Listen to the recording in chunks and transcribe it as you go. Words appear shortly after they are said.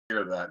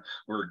hear that.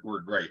 We're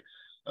great.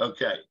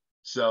 Okay.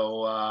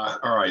 So,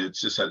 all right,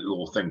 it's just that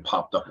little thing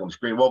popped up on the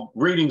screen. Well,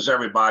 greetings,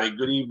 everybody.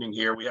 Good evening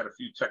here. We had a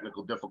few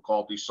technical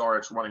difficulties. Sorry,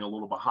 it's running a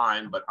little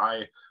behind, but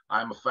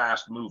I'm a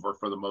fast mover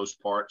for the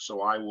most part,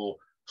 so I will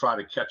try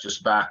to catch us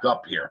back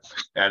up here.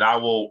 And I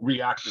will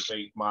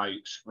reactivate my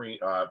screen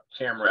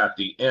camera at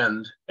the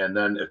end, and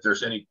then if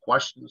there's any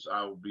questions,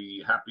 I will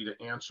be happy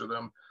to answer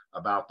them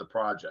about the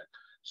project.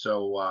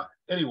 So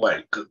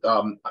anyway,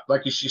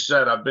 like she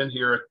said, I've been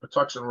here at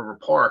Patuxent River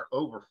Park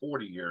over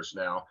 40 years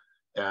now.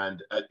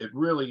 And it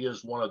really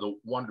is one of the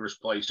wondrous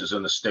places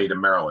in the state of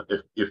Maryland.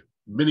 If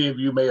many of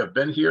you may have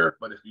been here,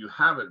 but if you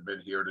haven't been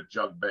here to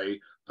Jug Bay,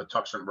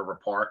 Patuxent River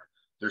Park,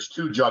 there's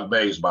two Jug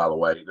Bays, by the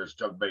way. There's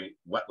Jug Bay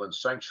Wetland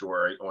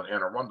Sanctuary on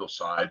Anne Arundel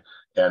side,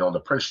 and on the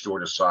Prince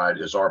George's side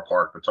is our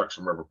park,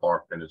 Patuxent River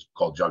Park, and it's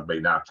called Jug Bay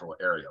Natural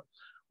Area.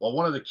 Well,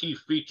 one of the key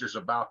features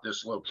about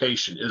this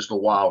location is the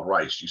wild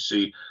rice, you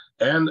see,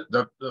 and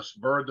this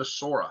bird, the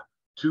Sora.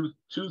 Two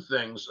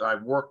things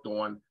I've worked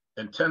on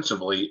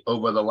intensively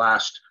over the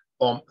last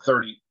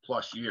 30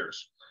 plus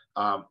years.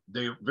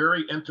 They're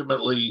very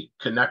intimately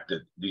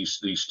connected,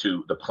 these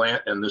two, the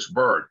plant and this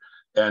bird,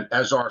 and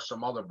as are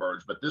some other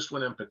birds, but this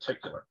one in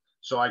particular.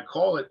 So I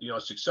call it,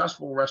 a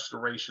successful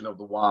restoration of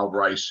the wild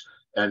rice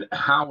and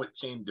how it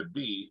came to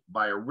be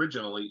by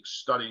originally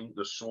studying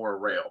the Sora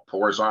Rail,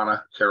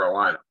 Porzana,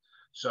 Carolina.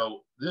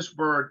 So this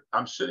bird,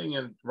 I'm sitting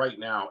in right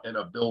now in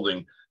a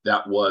building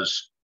that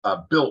was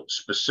built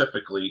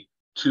specifically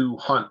to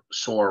hunt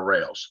Sora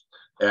Rails.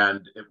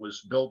 And it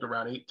was built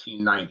around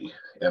 1890,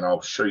 and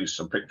I'll show you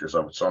some pictures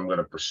of it. So I'm going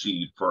to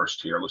proceed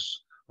first here.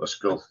 Let's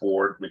go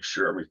forward, make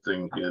sure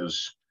everything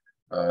is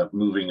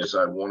moving as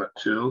I want it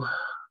to.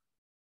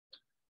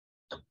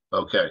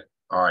 Okay,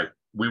 all right.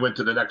 We went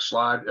to the next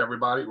slide,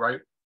 everybody,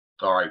 right?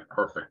 All right,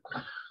 perfect.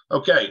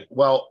 Okay,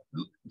 well,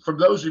 for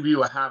those of you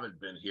who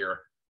haven't been here,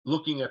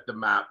 looking at the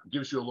map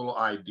gives you a little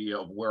idea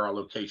of where our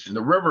location.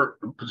 The river,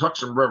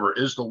 Patuxent River,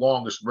 is the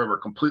longest river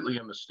completely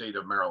in the state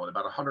of Maryland,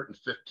 about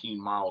 115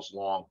 miles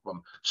long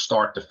from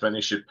start to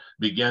finish. It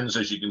begins,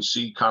 as you can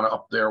see, kind of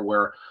up there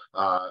where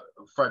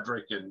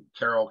Frederick and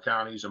Carroll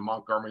counties and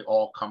Montgomery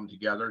all come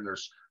together. And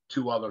there's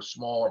two other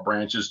smaller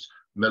branches,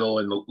 Middle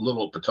and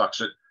Little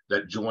Patuxent,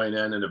 that join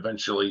in and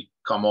eventually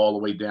come all the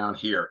way down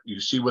here. You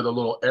see where the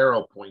little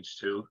arrow points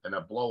to and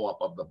a blow up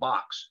of the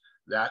box.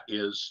 That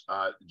is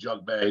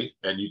Jug Bay,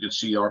 and you can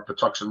see our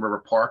Patuxent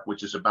River Park,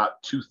 which is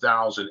about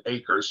 2,000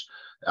 acres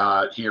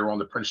here on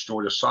the Prince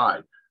George's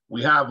side.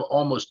 We have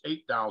almost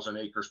 8,000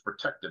 acres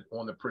protected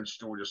on the Prince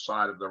George's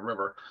side of the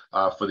river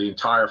for the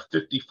entire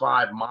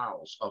 55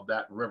 miles of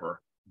that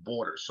river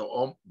borders.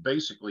 So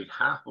basically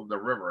half of the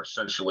river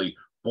essentially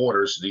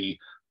borders the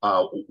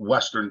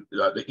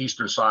the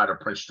eastern side of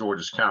Prince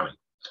George's County.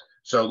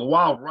 So the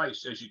wild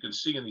rice, as you can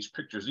see in these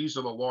pictures, these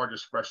are the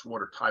largest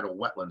freshwater tidal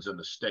wetlands in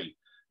the state.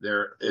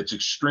 It's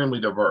extremely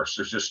diverse.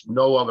 There's just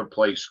no other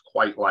place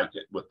quite like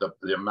it with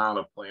the amount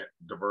of plant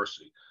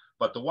diversity.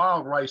 But the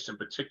wild rice in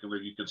particular,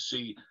 you can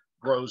see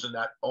grows in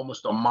that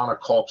almost a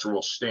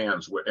monocultural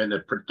stance and the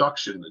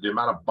production, the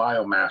amount of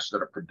biomass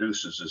that it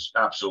produces is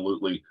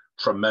absolutely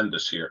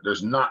tremendous here.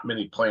 There's not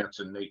many plants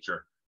in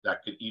nature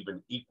that could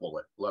even equal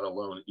it, let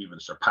alone even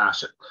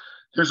surpass it.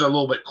 Here's a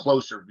little bit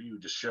closer view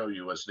to show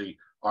you as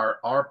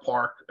our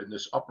park in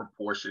this upper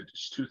portion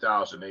is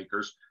 2,000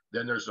 acres.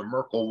 Then there's the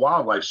Merkle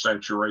Wildlife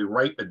Sanctuary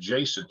right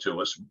adjacent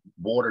to us,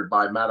 bordered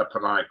by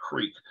Mattaponi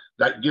Creek.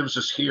 That gives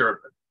us here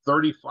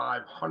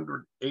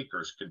 3,500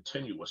 acres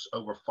continuous,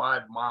 over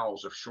 5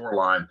 miles of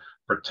shoreline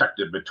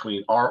protected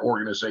between our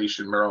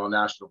organization, Maryland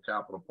National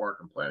Capital Park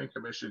and Planning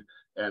Commission,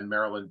 and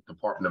Maryland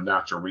Department of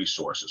Natural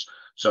Resources.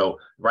 So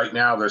right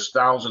now there's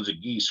thousands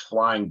of geese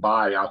flying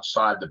by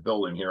outside the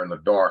building here in the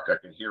dark. I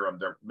can hear them.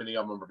 Many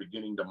of them are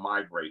beginning to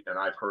migrate, and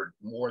I've heard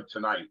more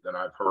tonight than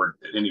I've heard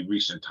at any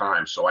recent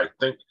time. So I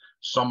think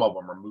some of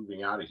them are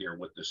moving out of here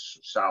with this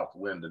south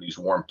wind and these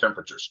warm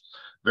temperatures,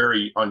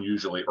 very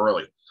unusually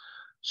early.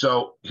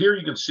 So here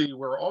you can see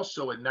we're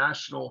also a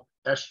National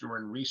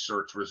Estuarine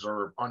Research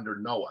Reserve under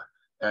NOAA.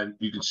 And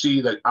you can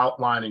see that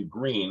outline in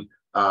green.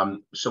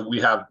 So we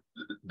have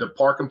the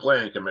Park and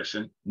Planning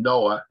Commission,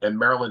 NOAA, and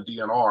Maryland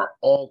DNR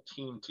all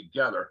teamed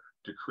together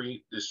to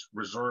create this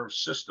reserve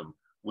system,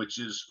 which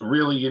is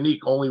really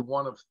unique. Only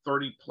one of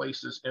 30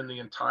 places in the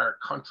entire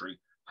country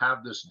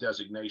have this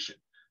designation.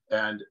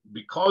 And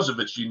because of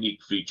its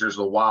unique features,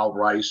 the wild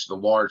rice, the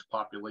large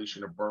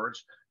population of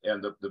birds,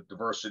 and the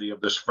diversity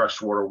of this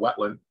freshwater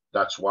wetland,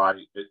 that's why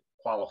it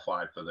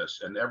qualified for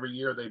this. And every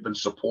year they've been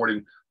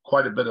supporting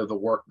quite a bit of the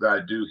work that I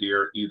do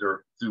here,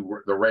 either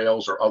through the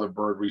rails or other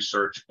bird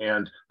research,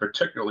 and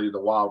particularly the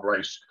wild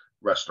rice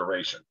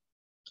restoration.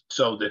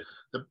 So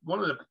one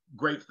of the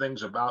great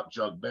things about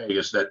Jug Bay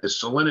is that the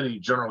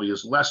salinity generally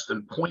is less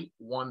than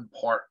 0.1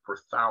 part per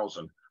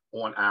thousand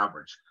on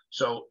average.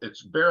 So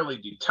it's barely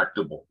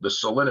detectable, the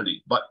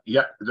salinity, but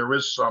yet there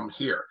is some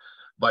here.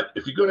 But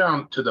if you go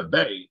down to the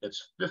bay,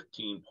 it's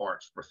 15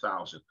 parts per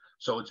thousand.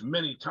 So it's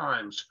many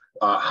times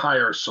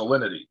higher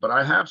salinity. But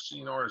I have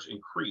seen ours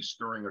increase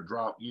during a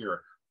drought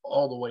year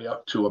all the way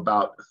up to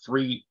about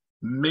 3,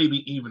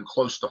 maybe even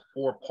close to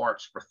 4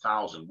 parts per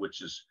thousand,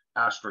 which is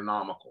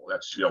astronomical.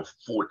 That's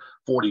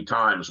 40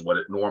 times what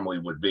it normally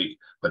would be.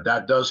 But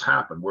that does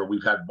happen where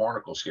we've had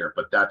barnacles here,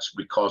 but that's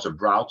because of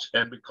droughts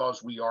and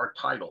because we are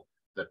tidal.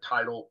 The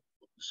tidal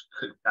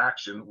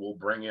action will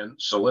bring in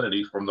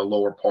salinity from the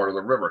lower part of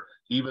the river,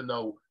 even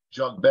though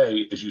Jug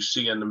Bay, as you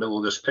see in the middle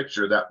of this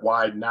picture, that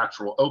wide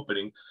natural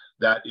opening,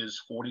 that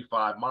is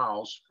 45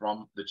 miles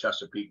from the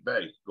Chesapeake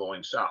Bay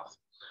going south.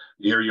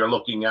 Here you're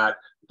looking at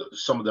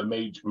some of the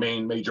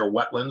main major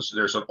wetlands.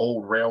 There's an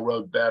old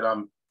railroad bed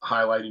I'm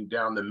highlighting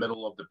down the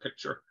middle of the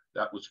picture.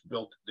 That was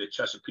built, the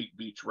Chesapeake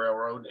Beach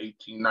Railroad in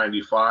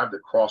 1895,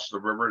 that crossed the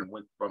river and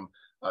went from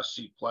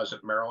Seat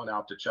Pleasant, Maryland,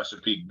 out to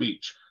Chesapeake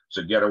Beach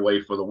to get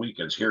away for the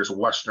weekends. Here's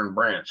Western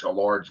Branch, a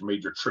large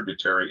major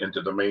tributary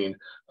into the main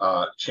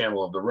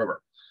channel of the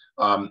river.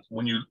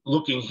 When you're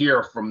looking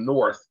here from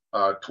north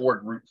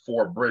toward Route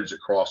 4 bridge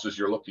across, as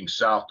you're looking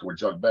south toward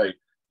Jug Bay,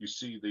 you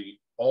see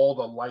all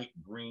the light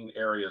green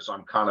areas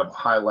I'm kind of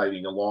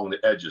highlighting along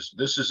the edges.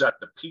 This is at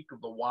the peak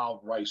of the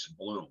wild rice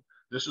bloom.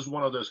 This is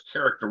one of those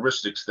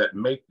characteristics that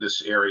make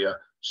this area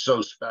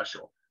so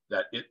special,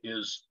 that it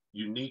is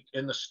unique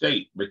in the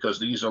state because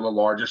these are the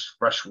largest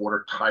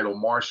freshwater tidal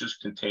marshes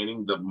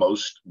containing the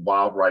most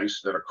wild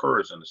rice that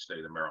occurs in the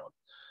state of Maryland.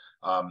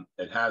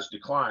 It has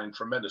declined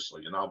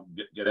tremendously, and I'll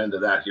get into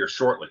that here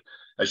shortly.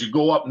 As you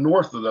go up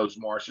north of those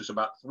marshes,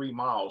 about 3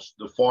 miles,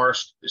 the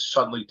forest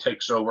suddenly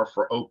takes over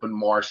for open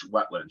marsh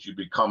wetlands. You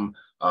become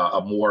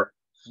a more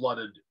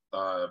flooded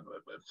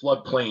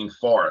floodplain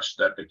forest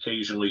that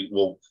occasionally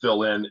will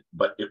fill in,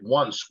 but it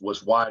once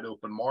was wide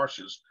open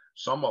marshes,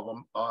 some of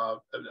them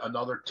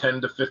another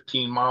 10 to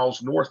 15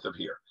 miles north of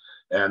here.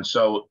 And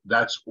so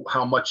that's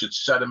how much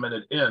it's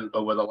sedimented in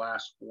over the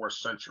last 4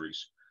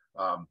 centuries.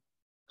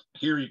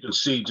 Here you can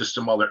see just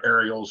some other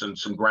aerials and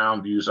some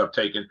ground views I've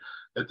taken.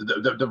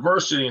 The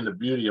diversity and the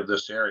beauty of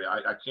this area,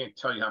 I can't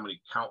tell you how many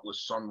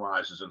countless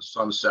sunrises and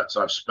sunsets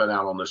I've spent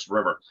out on this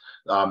river.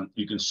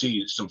 You can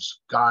see some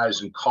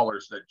skies and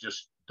colors that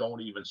just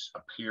don't even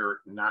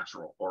appear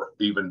natural or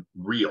even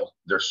real.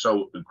 They're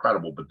so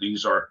incredible, but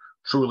these are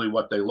truly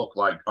what they look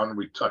like,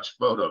 unretouched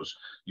photos.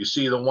 You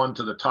see the one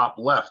to the top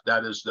left,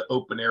 that is the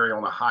open area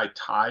on a high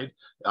tide.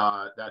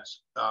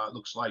 That's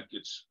looks like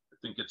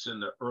I think it's in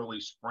the early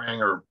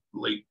spring or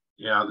late.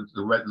 Yeah,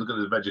 look at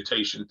the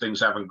vegetation. Things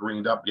haven't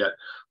greened up yet,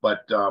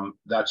 but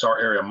that's our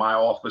area. My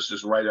office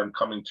is right. I'm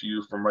coming to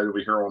you from right over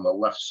here on the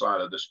left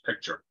side of this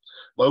picture.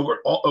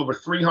 Over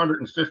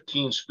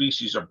 315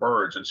 species of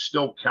birds, and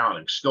still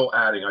counting, still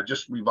adding. I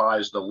just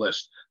revised the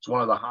list. It's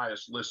one of the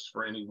highest lists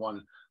for any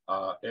one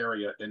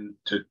area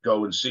to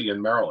go and see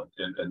in Maryland,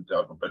 in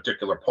a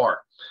particular park.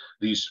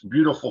 These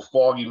beautiful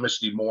foggy,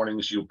 misty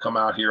mornings, you'll come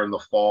out here in the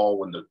fall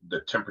when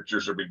the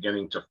temperatures are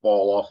beginning to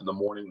fall off in the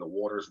morning, the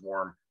water's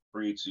warm,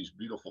 creates these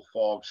beautiful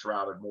fog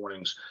shrouded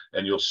mornings,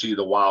 and you'll see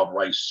the wild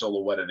rice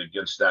silhouetted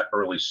against that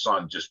early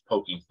sun just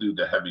poking through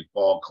the heavy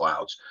fog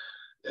clouds.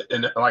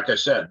 And like I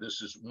said,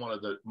 this is one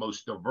of the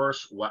most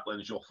diverse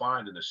wetlands you'll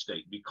find in the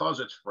state.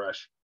 Because it's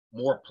fresh,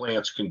 more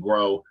plants can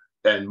grow,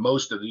 and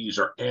most of these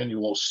are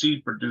annual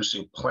seed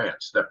producing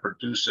plants that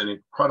produce an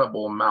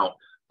incredible amount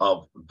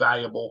of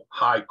valuable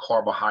high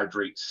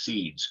carbohydrate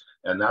seeds.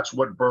 And that's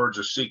what birds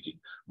are seeking.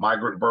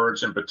 Migrant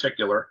birds in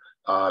particular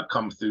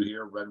come through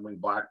here,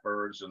 red-winged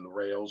blackbirds and the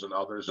rails and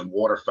others, and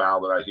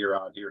waterfowl that I hear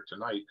out here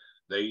tonight.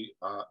 They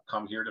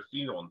come here to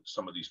feed on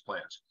some of these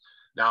plants.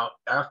 Now,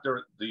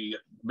 after the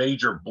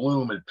major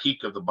bloom and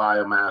peak of the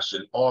biomass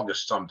in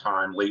August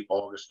sometime, late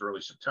August,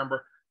 early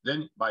September,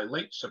 then by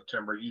late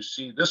September, you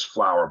see this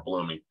flower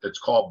blooming. It's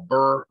called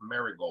Burr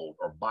Marigold,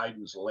 or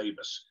Biden's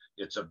Lavis.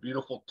 It's a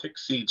beautiful tick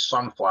seed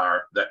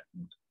sunflower that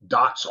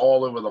dots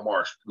all over the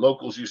marsh.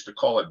 Locals used to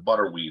call it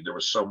butterweed. There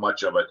was so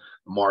much of it.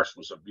 The marsh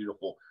was a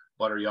beautiful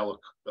butter yellow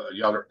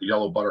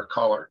yellow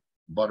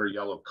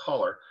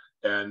color,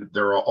 and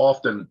there are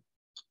often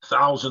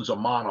thousands of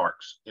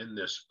monarchs in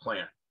this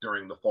plant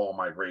during the fall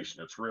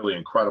migration. It's really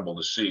incredible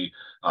to see.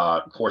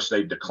 Of course,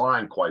 they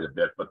decline quite a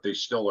bit, but they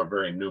still are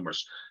very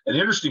numerous. And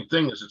the interesting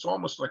thing is, it's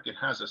almost like it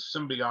has a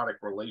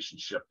symbiotic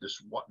relationship,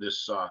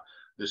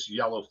 this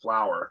yellow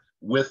flower,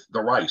 with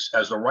the rice.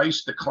 As the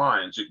rice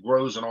declines, it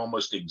grows in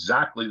almost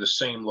exactly the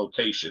same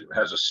location. It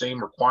has the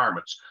same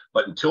requirements,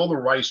 but until the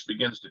rice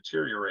begins to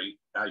deteriorate,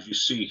 as you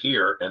see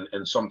here,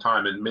 and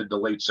sometime in mid to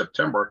late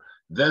September,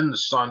 then the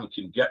sun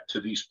can get to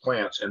these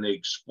plants and they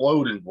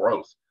explode in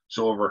growth.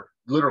 So over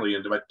literally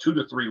in about 2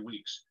 to 3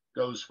 weeks,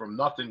 goes from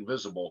nothing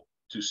visible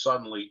to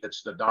suddenly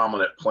it's the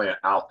dominant plant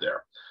out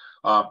there.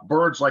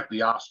 Birds like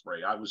the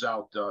osprey. I was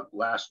out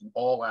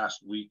all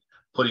last week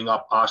putting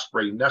up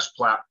osprey nest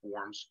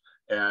platforms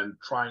and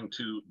trying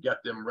to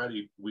get them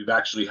ready. We've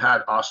actually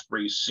had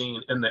ospreys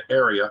seen in the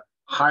area,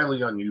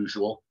 highly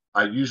unusual.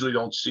 I usually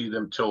don't see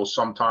them till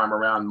sometime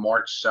around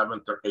March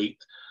 7th or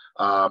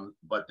 8th.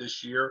 But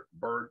this year,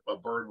 a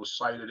bird was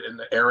sighted in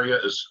the area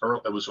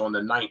it was on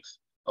the 9th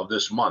of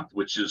this month,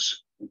 which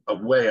is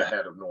way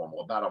ahead of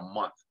normal, about a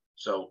month.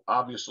 So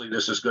obviously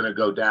this is going to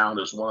go down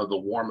as one of the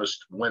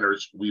warmest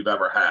winters we've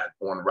ever had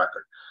on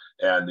record.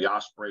 And the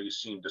ospreys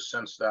seem to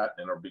sense that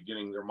and are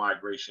beginning their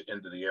migration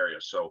into the area.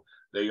 So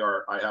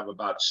I have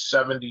about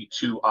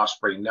 72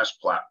 osprey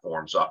nest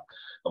platforms up.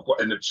 Of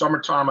course, in the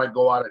summertime, I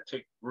go out and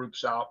take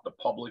groups out, the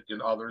public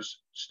and others,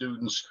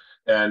 students,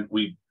 and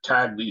we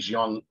tag these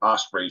young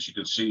ospreys. You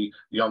can see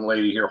the young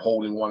lady here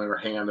holding one in her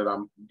hand that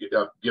I'm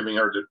giving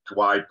her to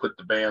why I put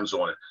the bands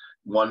on it.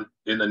 One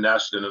in the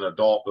nest and an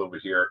adult over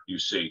here, you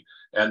see.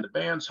 And the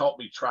bands help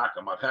me track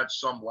them. I've had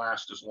some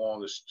last as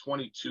long as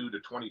 22 to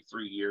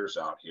 23 years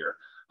out here.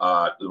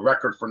 The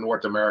record for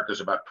North America is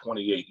about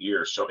 28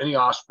 years. So any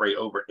osprey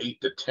over 8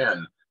 to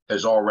 10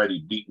 has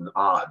already beaten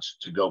odds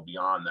to go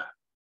beyond that.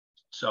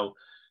 So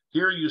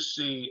here you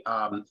see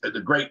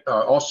the great,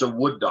 also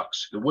wood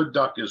ducks. The wood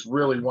duck is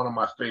really one of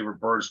my favorite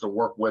birds to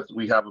work with.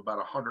 We have about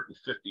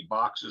 150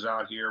 boxes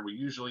out here. We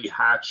usually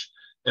hatch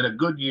in a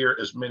good year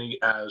as many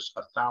as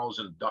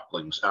 1,000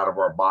 ducklings out of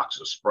our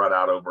boxes spread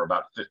out over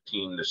about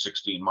 15 to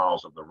 16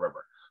 miles of the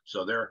river.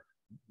 So their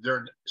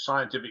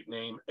scientific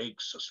name,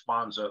 Aix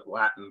sponsa,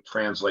 Latin,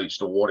 translates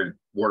to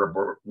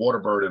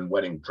waterbird and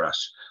wedding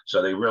dress.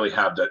 So they really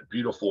have that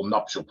beautiful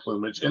nuptial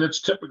plumage, and it's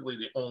typically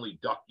the only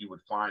duck you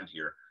would find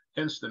here.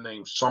 Hence the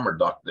name summer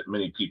duck that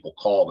many people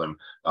call them.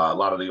 A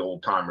lot of the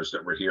old timers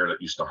that were here that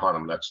used to hunt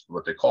them, that's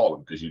what they call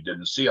them, because you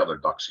didn't see other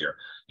ducks here.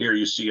 Here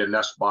you see a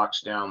nest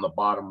box down the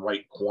bottom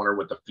right corner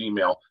with the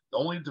female.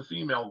 Only the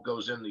female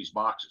goes in these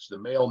boxes. The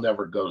male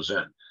never goes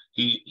in.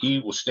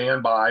 He will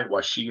stand by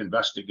while she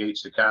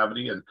investigates the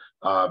cavity, and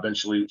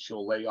eventually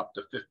she'll lay up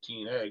to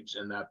 15 eggs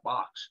in that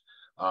box.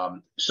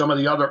 Some of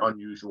the other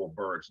unusual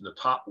birds in the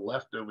top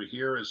left over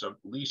here is a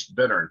least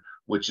bittern,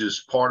 which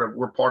is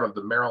we're part of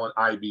the Maryland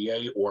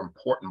IBA, or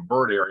important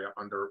bird area,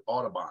 under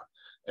Audubon.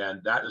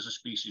 And that is a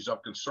species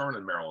of concern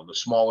in Maryland, the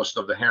smallest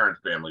of the heron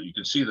family. You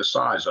can see the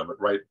size of it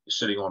right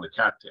sitting on the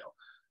cattail.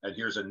 And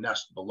here's a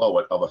nest below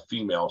it of a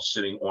female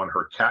sitting on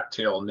her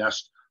cattail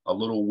nest, a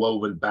little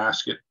woven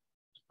basket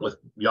with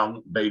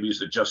young babies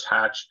that just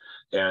hatched,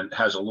 and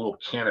has a little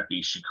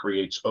canopy she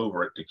creates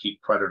over it to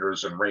keep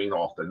predators and rain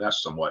off the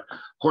nest somewhat. Of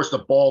course,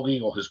 the bald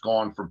eagle has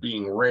gone from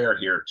being rare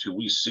here to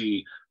we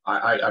see,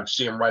 I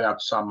see them right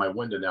outside my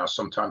window now,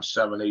 sometimes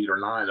 7, 8, or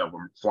 9 of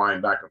them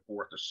flying back and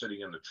forth or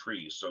sitting in the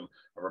trees. So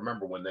I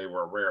remember when they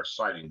were a rare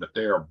sighting, but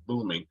they are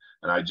booming.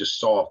 And I just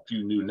saw a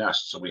few new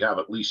nests. So we have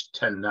at least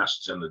 10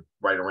 nests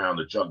right around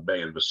the Jug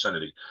Bay and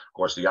vicinity. Of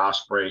course, the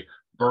osprey,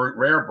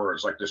 rare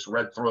birds like this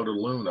red-throated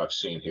loon I've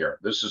seen here.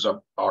 This is an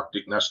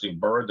Arctic nesting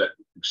bird that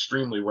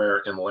extremely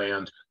rare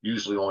inland,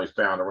 usually only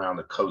found around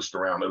the coast,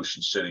 around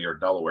Ocean City or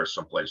Delaware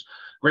someplace.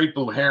 Great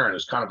blue heron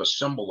is kind of a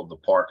symbol of the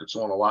park. It's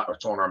on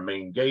it's on our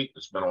main gate.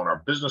 It's been on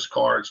our business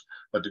cards.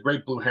 But the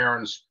great blue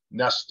herons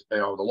nest,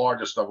 the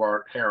largest of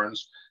our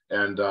herons,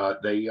 and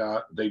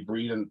they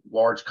breed in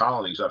large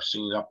colonies. I've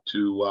seen up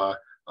to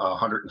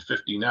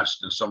 150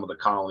 nests in some of the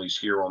colonies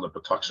here on the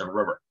Patuxent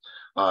River.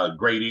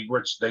 Great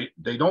egrets,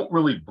 they don't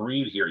really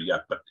breed here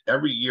yet, but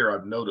every year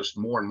I've noticed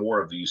more and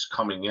more of these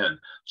coming in.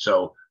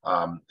 So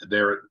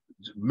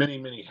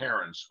many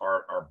herons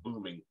are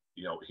booming,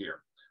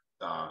 here.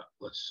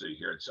 Let's see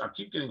here. I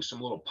keep getting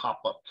some little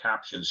pop-up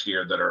captions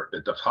here that are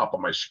at the top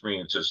of my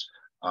screen. It says,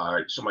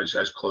 somebody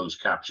has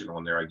closed caption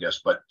on there, I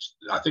guess, but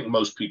I think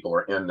most people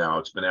are in now.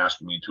 It's been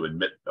asking me to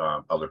admit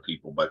other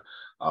people, but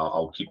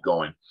I'll keep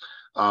going.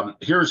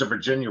 Here's a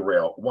Virginia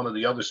rail, one of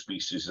the other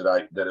species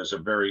that is a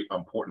very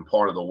important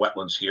part of the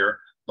wetlands here,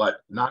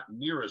 but not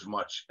near as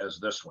much as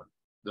this one,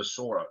 the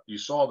Sora. You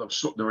saw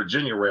the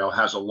Virginia rail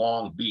has a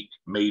long beak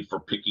made for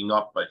picking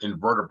up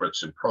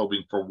invertebrates and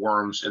probing for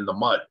worms in the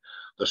mud.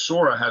 The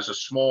Sora has a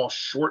small,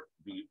 short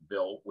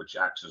bill, which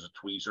acts as a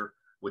tweezer,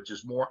 which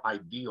is more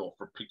ideal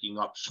for picking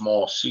up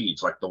small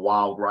seeds like the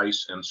wild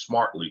rice and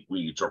smartleaf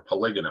weeds or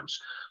polygonums.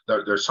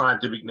 Their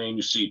scientific name,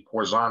 you see,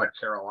 Porzana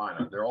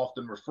carolina. They're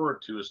often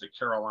referred to as the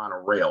Carolina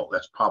rail.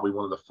 That's probably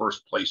one of the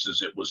first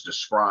places it was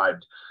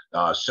described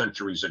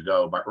centuries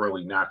ago by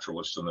early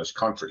naturalists in this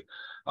country.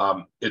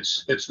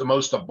 It's the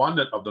most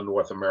abundant of the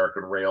North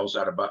American rails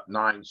at about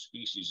 9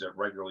 species that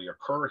regularly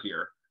occur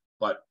here,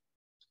 but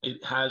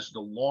it has the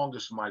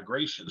longest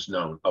migrations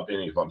known of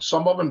any of them.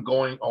 Some of them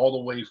going all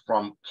the way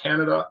from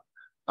Canada,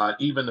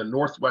 even the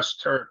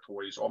Northwest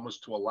Territories,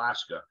 almost to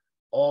Alaska,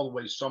 all the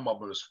way, some of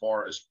them as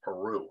far as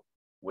Peru,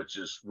 which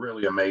is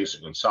really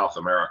amazing, in South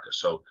America.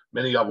 So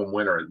many of them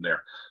winter in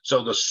there.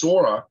 So the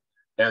Sora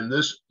and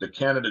the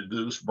Canada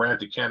goose,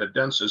 Branta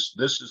canadensis,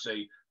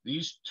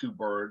 these two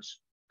birds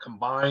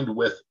combined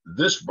with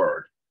this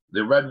bird,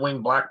 the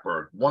red-winged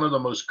blackbird, one of the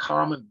most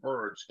common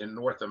birds in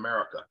North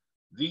America.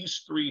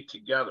 These three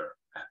together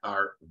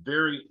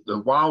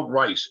the wild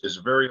rice is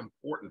very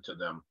important to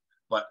them,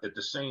 but at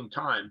the same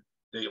time,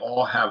 they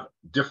all have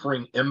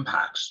differing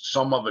impacts,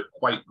 some of it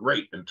quite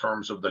great in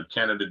terms of the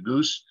Canada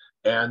goose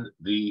and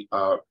the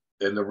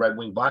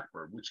red-winged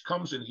blackbird, which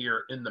comes in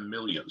here in the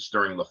millions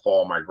during the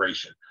fall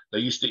migration. They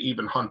used to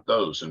even hunt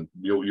those, and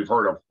you've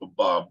heard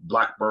of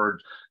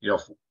blackbird,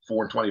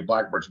 4 and 20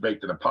 blackbirds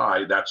baked in a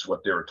pie. That's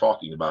what they were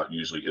talking about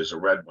usually, is a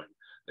red-wing.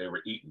 they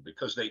were eaten,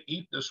 because they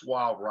eat this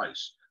wild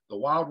rice. The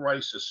wild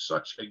rice is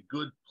such a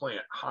good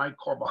plant, high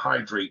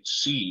carbohydrate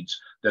seeds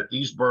that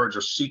these birds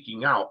are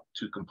seeking out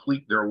to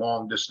complete their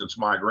long distance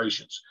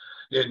migrations.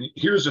 And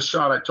here's a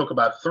shot I took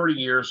about 30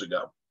 years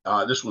ago.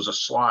 This was a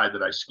slide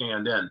that I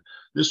scanned in.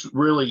 This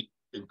really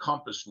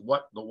encompassed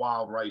what the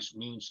wild rice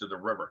means to the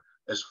river.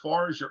 As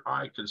far as your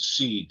eye can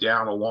see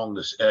down along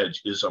this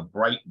edge is a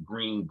bright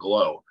green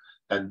glow.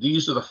 And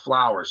these are the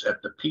flowers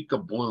at the peak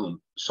of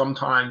bloom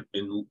sometime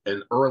in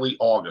early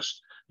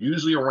August,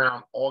 usually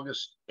around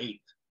August 8th.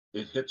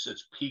 It hits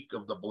its peak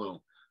of the bloom.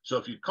 So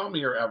if you come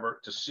here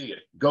ever to see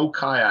it, go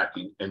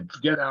kayaking and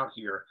get out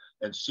here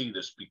and see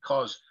this,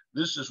 because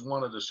this is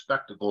one of the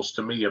spectacles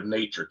to me of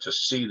nature, to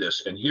see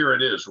this. And here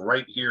it is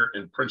right here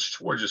in Prince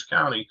George's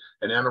County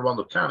and Anne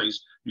Arundel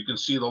counties. You can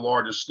see the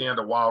largest stand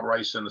of wild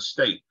rice in the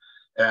state.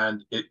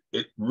 And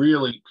it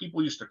really,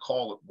 people used to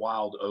call it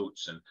wild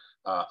oats and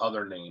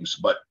other names,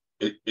 but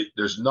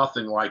there's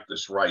nothing like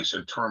this rice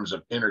in terms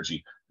of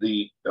energy. Let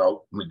me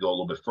go a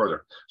little bit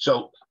further.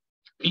 So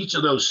each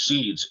of those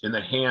seeds in the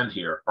hand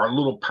here are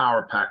little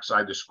power packs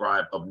I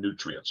describe of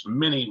nutrients.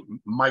 Many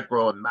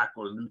micro and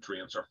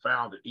macronutrients are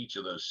found in each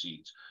of those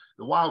seeds.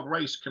 The wild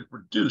rice can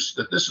produce,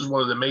 that this is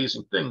one of the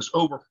amazing things,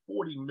 over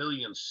 40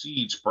 million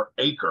seeds per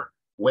acre,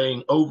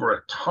 weighing over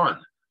a ton.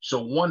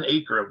 So 1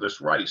 acre of this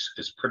rice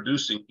is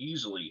producing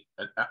easily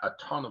a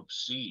ton of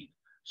seed.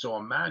 So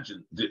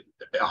imagine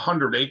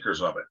 100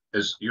 acres of it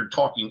is, you're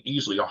talking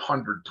easily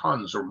 100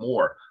 tons or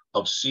more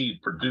of seed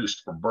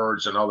produced for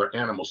birds and other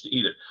animals to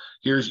eat it.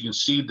 Here, as you can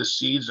see, the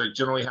seeds, they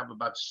generally have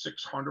about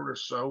 600 or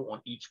so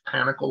on each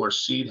panicle or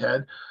seed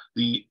head.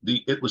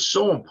 It was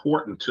so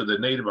important to the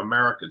Native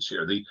Americans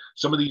here.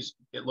 Some of these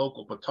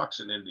local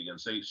Patuxent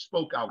Indians, they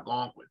spoke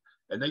Algonquin,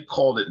 and they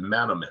called it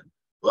menomin.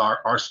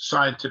 Our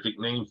scientific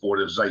name for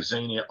it is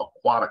Zizania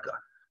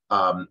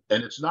aquatica.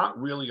 And it's not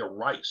really a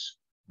rice,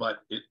 but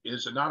it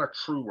is not a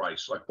true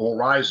rice, like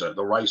oryza,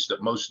 the rice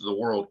that most of the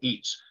world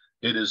eats.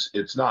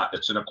 It's not.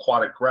 It's an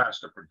aquatic grass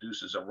that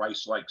produces a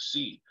rice-like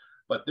seed.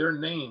 But their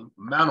name,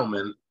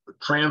 menomin,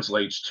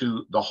 translates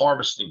to the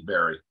harvesting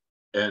berry.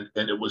 And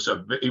it was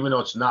even though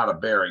it's not a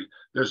berry,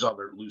 there's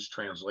other loose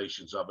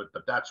translations of it,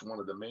 but that's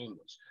one of the main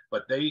ones.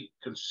 But they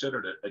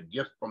considered it a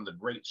gift from the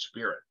Great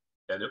Spirit.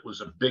 And it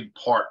was a big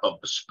part of,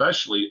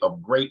 especially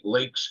of Great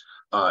Lakes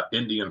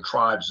Indian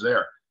tribes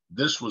there.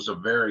 This was a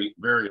very,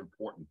 very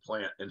important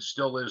plant and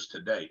still is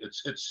today.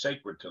 It's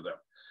sacred to them.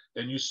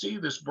 And you see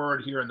this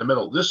bird here in the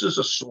middle. This is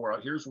a Sora.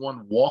 Here's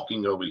one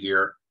walking over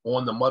here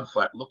on the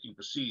mudflat looking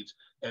for seeds.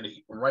 And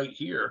right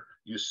here,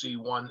 you see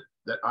one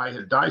that I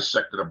had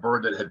dissected, a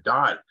bird that had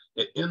died.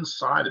 And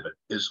inside of it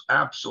is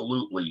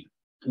absolutely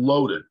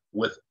loaded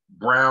with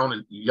brown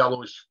and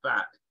yellowish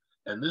fat.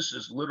 And this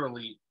is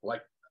literally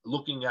like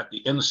looking at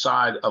the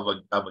inside of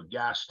a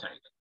gas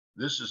tank.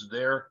 This is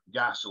their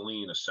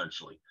gasoline,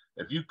 essentially.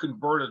 If you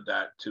converted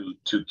that to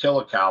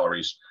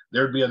kilocalories,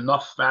 there'd be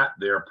enough fat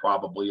there,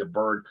 probably a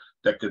bird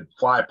that could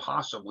fly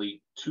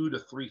possibly 2,000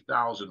 to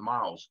 3,000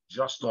 miles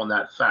just on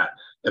that fat.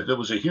 If it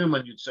was a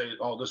human, you'd say,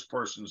 oh, this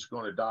person's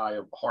going to die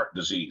of heart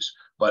disease.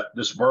 But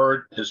this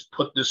bird has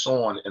put this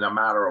on in a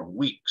matter of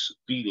weeks,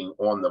 feeding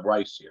on the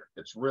rice here.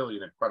 It's really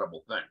an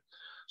incredible thing.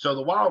 So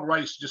the wild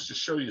rice, just to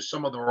show you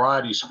some of the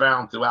varieties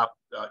found throughout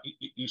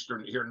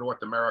eastern here in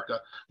North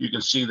America, you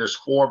can see there's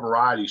 4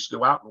 varieties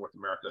throughout North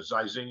America.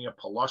 Zizania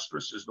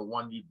palustris is the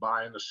one you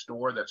buy in the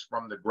store that's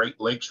from the Great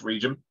Lakes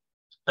region.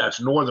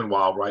 That's northern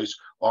wild rice.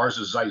 Ours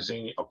is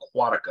Zizania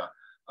aquatica.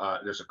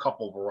 There's a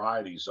couple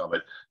varieties of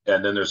it.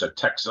 And then there's a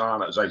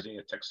Texana,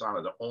 Zizania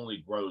texana, that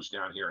only grows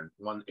down here in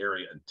one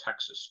area in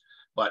Texas.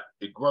 But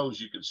it grows,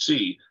 you can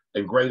see,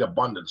 in great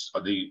abundance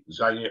of the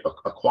Zizania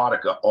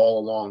aquatica all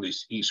along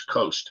this east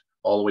coast,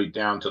 all the way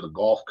down to the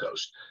Gulf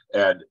Coast.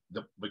 And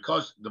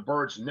because the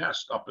birds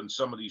nest up in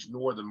some of these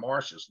northern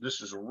marshes,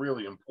 this is a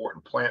really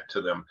important plant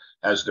to them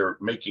as they're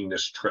making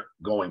this trip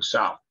going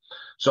south.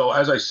 So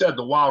as I said,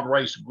 the wild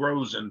rice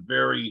grows in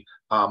very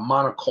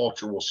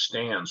monocultural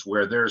stands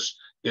where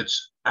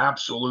it's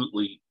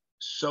absolutely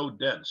so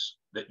dense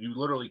that you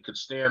literally could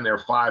stand there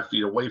 5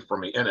 feet away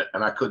from me in it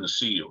and I couldn't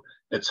see you.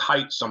 Its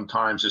height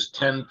sometimes is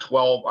 10,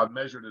 12, I've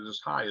measured it as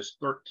high as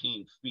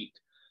 13 feet.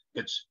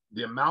 It's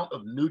the amount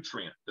of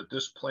nutrient that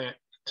this plant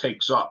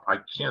takes up. I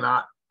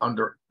cannot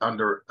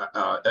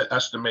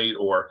estimate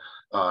or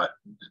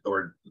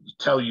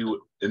tell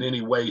you in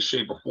any way,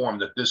 shape, or form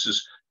that this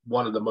is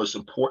one of the most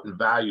important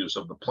values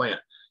of the plant.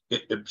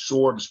 It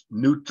absorbs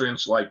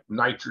nutrients like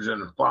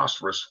nitrogen and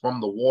phosphorus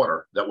from the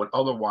water that would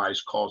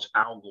otherwise cause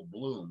algal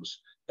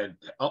blooms and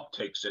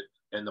uptakes it.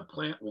 And the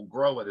plant will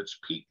grow at its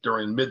peak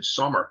during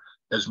midsummer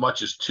as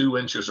much as 2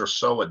 inches or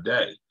so a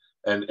day.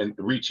 And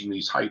reaching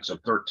these heights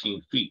of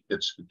 13 feet.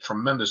 It's a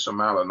tremendous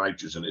amount of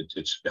nitrogen.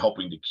 It's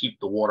helping to keep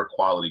the water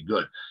quality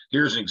good.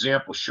 Here's an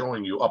example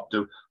showing you up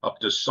to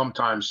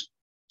sometimes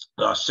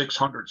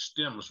 600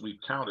 stems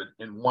we've counted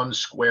in 1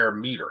 square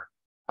meter.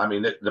 I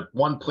mean, the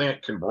one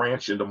plant can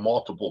branch into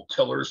multiple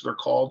tillers, they're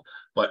called,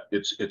 but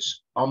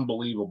it's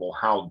unbelievable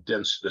how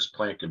dense this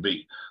plant can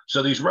be.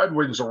 So these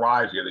redwings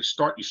arrive here.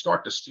 You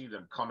start to see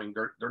them coming.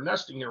 They're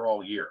nesting here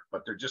all year,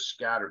 but they're just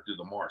scattered through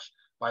the marsh.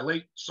 By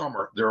late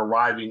summer, they're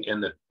arriving in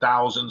the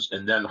thousands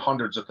and then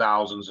hundreds of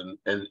thousands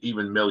and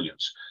even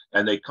millions.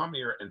 And they come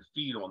here and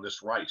feed on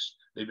this rice.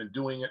 They've been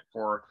doing it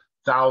for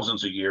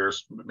thousands of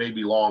years,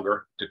 maybe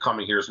longer, to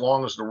coming here, as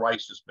long as the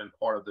rice has been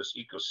part of this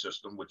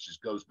ecosystem, which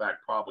goes back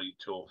probably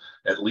till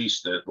at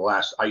least the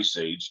last ice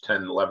age,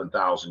 10,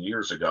 11,000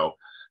 years ago,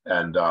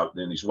 and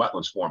then these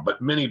wetlands form.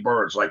 But many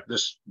birds, like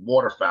this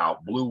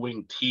waterfowl,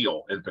 blue-winged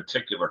teal in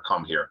particular,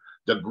 come here.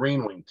 The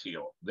green-winged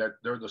teal, they're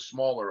the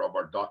smaller of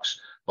our ducks,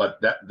 but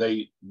that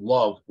they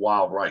love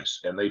wild rice,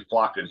 and they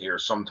flock in here.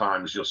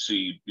 Sometimes you'll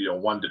see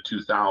 1,000 to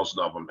 2,000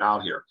 of them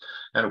out here.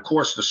 And of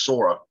course, the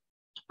Sora,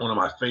 one of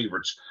my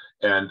favorites.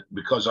 And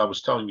because I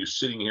was telling you,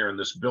 sitting here in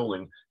this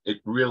building, it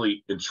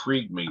really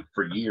intrigued me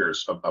for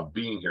years of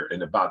being here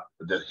and about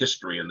the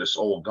history in this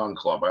old gun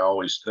club. I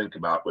always think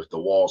about if the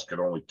walls could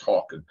only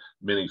talk, and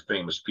many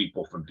famous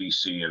people from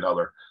DC and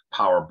other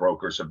power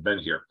brokers have been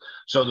here.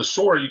 So the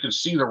Sora, you can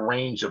see the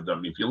range of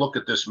them. If you look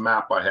at this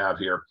map I have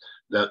here,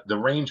 the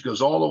range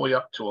goes all the way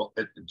up to,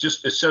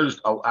 it says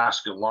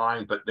Alaska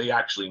line, but they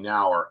actually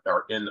now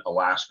are in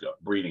Alaska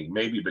breeding,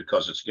 maybe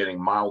because it's getting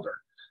milder.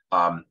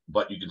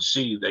 But you can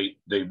see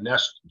they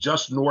nest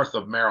just north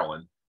of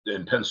Maryland,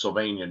 in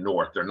Pennsylvania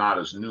north. They're not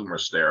as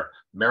numerous there.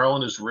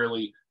 Maryland is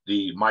really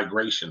the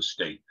migration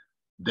state.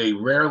 They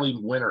rarely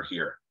winter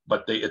here,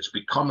 but it's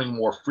becoming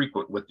more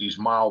frequent with these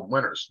mild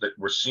winters that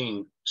we're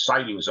seeing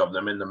sightings of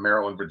them in the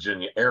Maryland,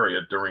 Virginia area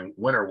during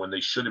winter, when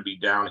they should be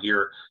down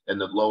here in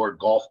the lower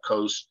Gulf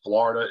Coast.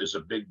 Florida is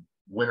a big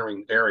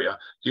wintering area.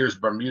 Here's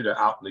Bermuda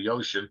out in the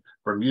ocean.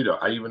 Bermuda,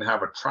 I even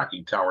have a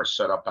tracking tower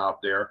set up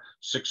out there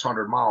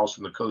 600 miles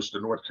from the coast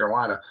of North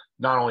Carolina,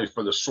 not only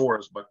for the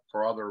Soras, but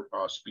for other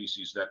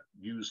species that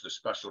use the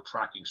special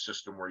tracking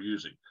system we're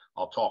using.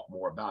 I'll talk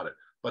more about it.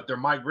 But their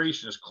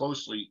migration is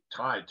closely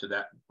tied to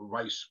that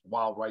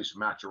wild rice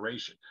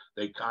maturation.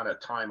 They kind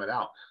of time it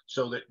out.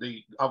 So that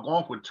the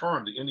Algonquin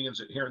term, the Indians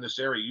here in this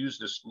area use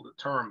this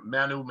term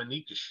manu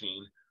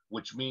manikashin,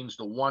 which means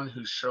the one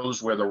who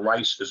shows where the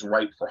rice is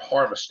ripe for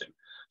harvesting.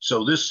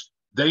 So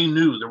they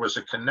knew there was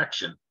a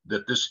connection,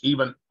 that this,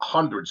 even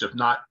hundreds, if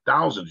not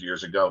thousands of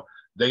years ago,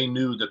 they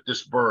knew that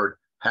this bird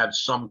had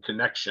some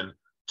connection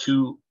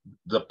to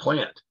the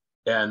plant.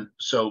 And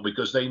so,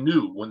 because they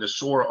knew when the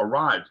Sora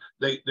arrived,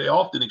 they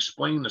often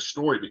explain the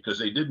story because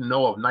they didn't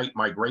know of night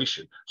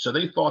migration. So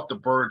they thought the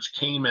birds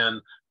came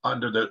in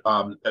under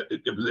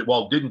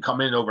the, didn't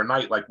come in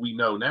overnight like we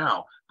know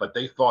now, but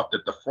they thought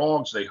that the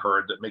frogs they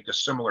heard that make a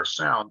similar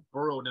sound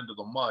burrowed into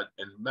the mud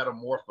and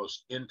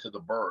metamorphosed into the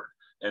bird,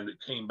 and it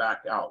came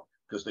back out,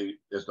 because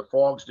as the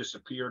frogs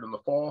disappeared in the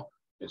fall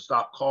and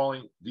stopped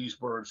calling, these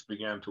birds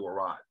began to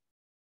arrive.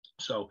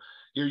 So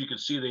here you can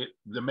see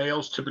the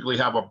males typically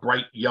have a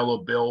bright yellow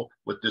bill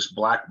with this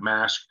black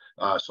mask.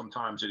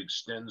 Sometimes it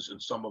extends in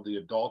some of the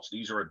adults.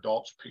 These are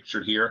adults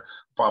pictured here,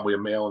 probably a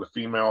male and a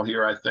female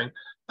here, I think.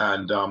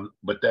 And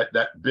but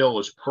that bill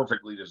is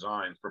perfectly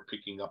designed for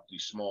picking up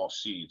these small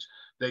seeds.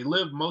 They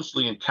live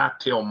mostly in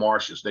cattail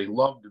marshes. They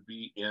love to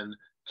be in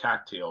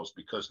cattails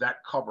because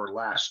that cover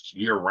lasts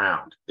year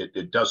round.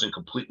 It doesn't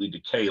completely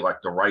decay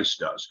like the rice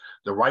does.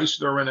 The rice,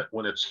 they're in it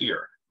when it's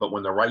here. But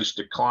when the rice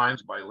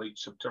declines by late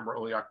September,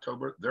 early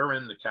October, they're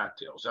in the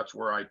cattails. That's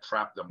where I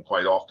trap them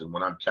quite often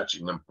when I'm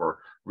catching them for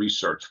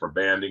research, for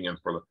banding, and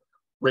for the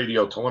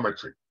radio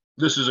telemetry.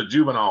 This is a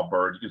juvenile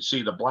bird. You can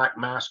see the black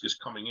mask is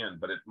coming in,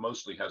 but it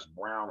mostly has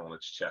brown on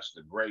its chest.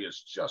 The gray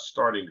is just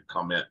starting to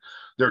come in.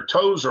 Their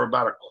toes are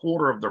about a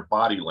quarter of their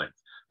body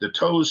length. The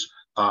toes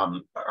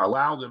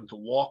allow them to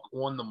walk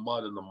on the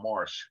mud in the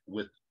marsh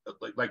with,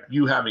 like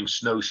you having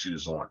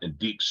snowshoes on in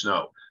deep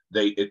snow.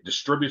 It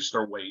distributes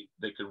their weight.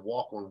 They can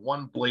walk on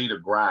one blade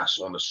of grass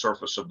on the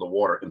surface of the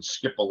water and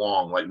skip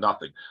along like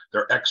nothing.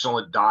 They're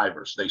excellent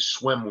divers. They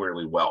swim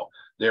really well.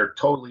 They're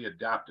totally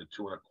adapted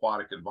to an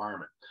aquatic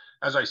environment.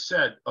 As I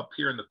said, up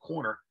here in the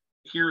corner,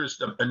 here is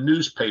a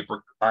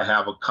newspaper I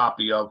have a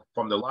copy of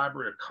from the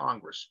Library of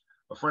Congress.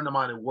 A friend of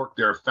mine who worked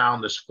there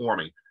found this for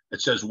me.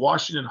 It says,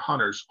 "Washington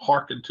hunters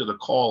hearkened to the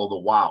call of the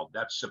wild."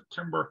 That's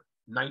September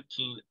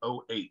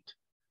 1908.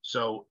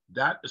 So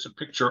that is a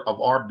picture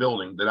of our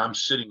building that I'm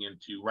sitting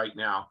into right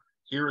now.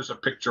 Here is a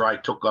picture I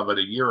took of it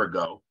a year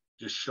ago,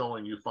 just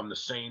showing you from the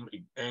same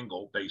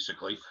angle,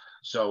 basically.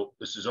 So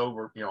this is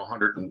over,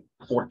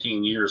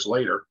 114 years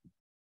later.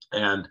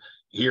 And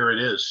here it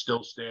is,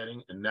 still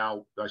standing. And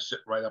now I sit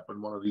right up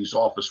in one of these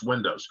office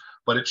windows.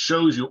 But it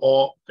shows you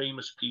all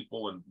famous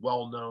people and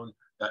well-known.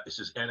 This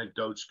is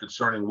anecdotes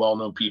concerning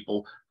well-known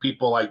people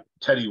like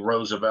Teddy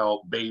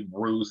Roosevelt, Babe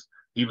Ruth,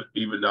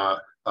 even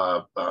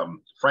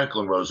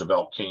Franklin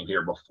Roosevelt came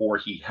here before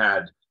he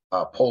had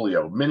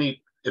polio.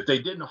 Many, if they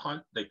didn't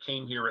hunt, they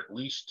came here at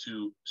least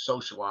to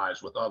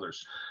socialize with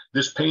others.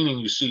 This painting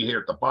you see here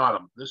at the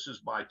bottom, this is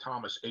by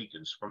Thomas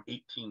Akins from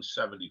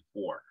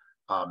 1874.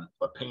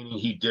 a painting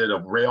he did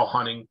of rail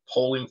hunting,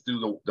 poling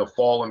through the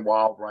fallen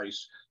wild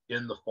rice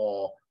in the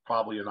fall,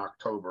 probably in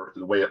October,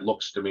 the way it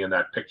looks to me in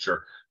that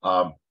picture,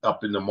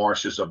 up in the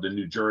marshes of the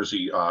New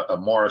Jersey,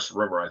 Morris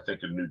River, I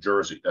think in New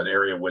Jersey, an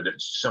area where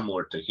it's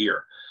similar to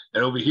here.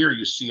 And over here,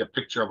 you see a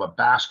picture of a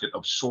basket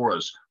of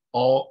Soras,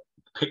 all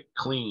picked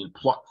clean,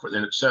 plucked,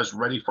 and it says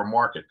ready for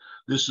market.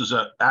 This is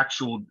an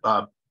actual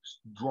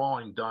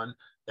drawing done,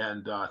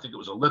 and I think it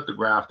was a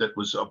lithograph that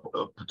was a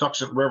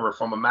Patuxent River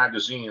from a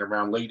magazine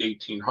around late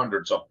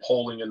 1800s of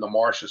poling in the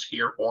marshes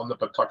here on the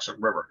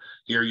Patuxent River.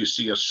 Here you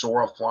see a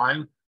Sora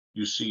flying.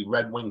 You see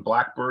red-winged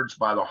blackbirds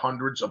by the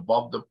hundreds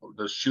above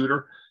the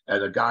shooter,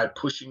 and a guy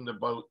pushing the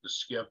boat, the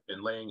skiff,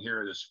 and laying here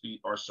at his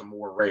feet are some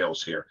more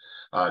rails here.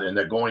 And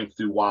they're going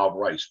through wild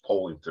rice,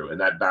 poling through in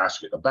that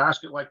basket. A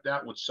basket like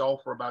that would sell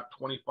for about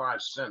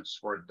 25 cents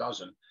for a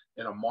dozen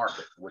in a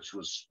market, which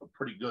was a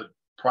pretty good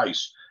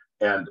price.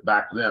 And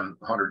back then,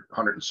 100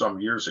 and some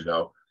years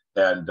ago,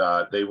 and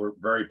they were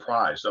very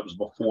prized. That was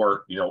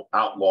before, you know,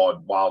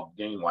 outlawed wild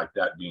game like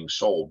that being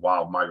sold,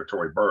 wild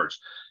migratory birds.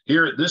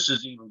 Here, this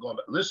is even going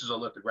back. This is a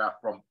lithograph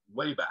from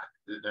way back,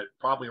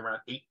 probably around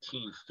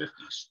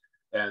 1850s.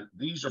 And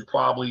these are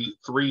probably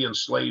 3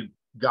 enslaved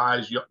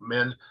guys, young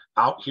men,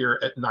 out here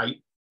at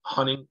night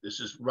hunting. This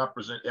is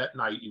represent at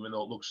night, even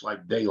though it looks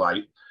like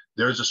daylight.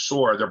 There's a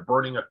Sora. They're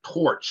burning a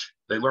torch.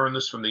 They learned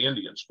this from the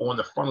Indians on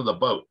the front of the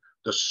boat.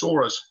 The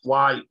Soras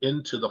fly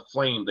into the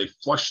flame. They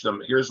flush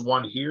them. Here's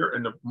one here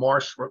in the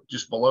marsh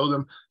just below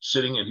them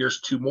sitting, and here's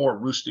 2 more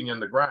roosting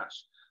in the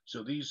grass.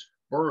 So these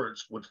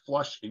birds would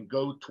flush and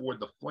go toward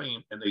the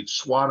flame, and they'd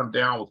swat them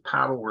down with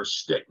paddle or a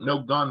stick. No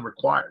gun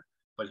required.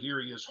 But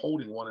here he is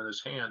holding one in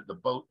his hand. The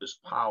boat is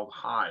piled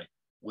high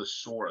with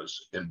Soras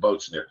in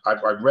boats in there.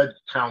 I've read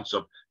accounts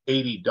of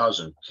 80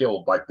 dozen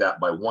killed like that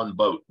by one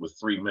boat with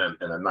 3 men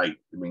in a night.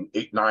 I mean,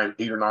 8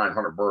 or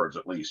 900 birds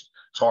at least.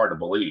 It's hard to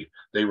believe.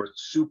 They were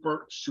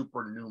super,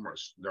 super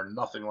numerous. They're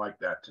nothing like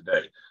that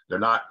today. They're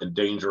not in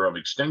danger of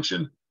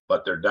extinction,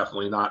 but they're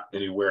definitely not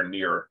anywhere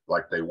near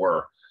like they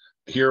were.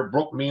 Here,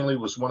 Brooke Mealy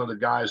was one of the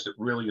guys that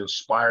really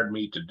inspired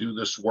me to do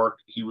this work.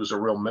 He was a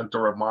real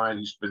mentor of mine.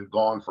 He's been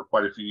gone for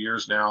quite a few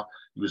years now.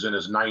 He was in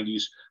his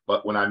 90s,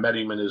 but when I met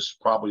him in his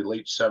probably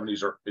late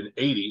 70s or in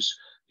 80s,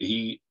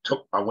 I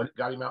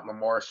got him out in the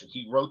marsh, and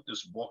he wrote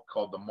this book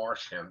called The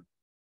Marsh Hen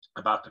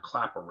about the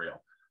clapper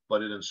rail.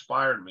 But it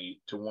inspired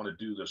me to want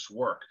to do this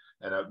work.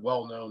 And a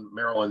well-known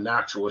Maryland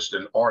naturalist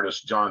and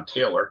artist, John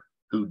Taylor,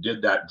 who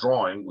did that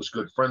drawing, was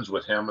good friends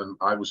with him, and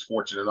I was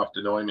fortunate enough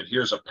to know him. And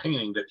here's a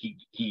painting that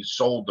he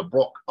sold the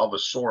Brooke of a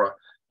Sora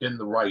in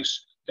the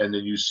rice. And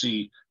then you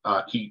see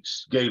he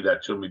gave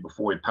that to me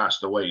before he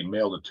passed away. He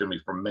mailed it to me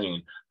from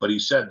Maine. But he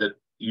said that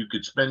you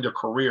could spend a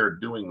career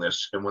doing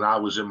this. And when I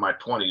was in my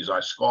 20s, I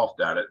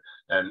scoffed at it.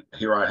 And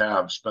here I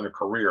have spent a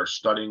career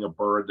studying a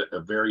bird, a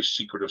very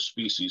secretive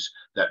species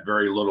that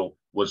very little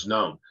was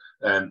known.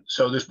 And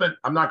so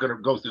I'm not going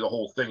to go through the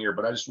whole thing here,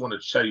 but I just want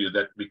to tell you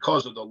that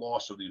because of the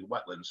loss of these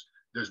wetlands,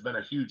 there's been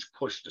a huge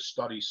push to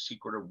study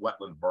secretive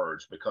wetland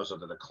birds because of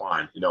the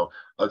decline. You know,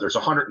 there's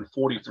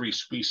 143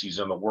 species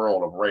in the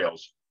world of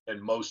rails, and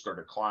most are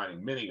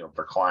declining. Many are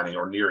declining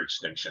or near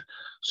extinction.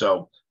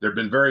 So there have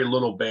been very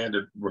little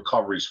banded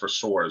recoveries for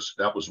Soras.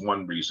 That was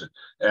one reason.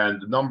 And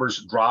the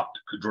numbers dropped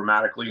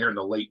dramatically here in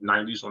the late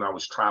 90s when I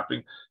was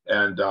trapping.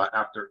 And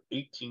after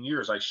 18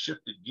 years, I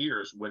shifted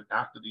gears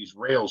after these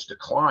rails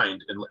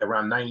declined in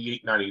around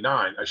 98,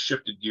 99, I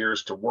shifted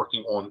gears to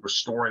working on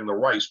restoring the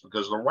rice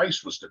because the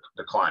rice was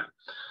declining.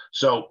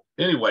 So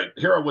anyway,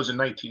 here I was in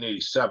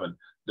 1987.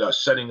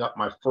 Setting up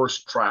my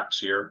first traps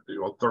here,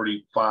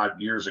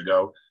 35 years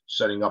ago,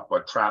 setting up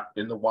a trap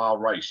in the wild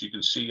rice. You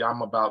can see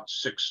I'm about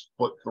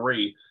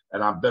 6'3",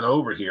 and I've been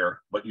over here,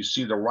 but you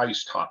see the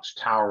rice tops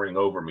towering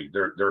over me.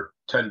 They're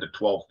 10 to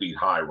 12 feet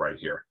high right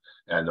here.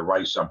 And the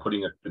rice,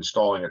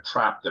 installing a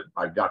trap that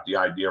I got the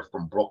idea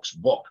from Brooke's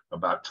book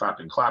about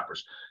trapping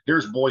clappers.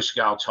 Here's Boy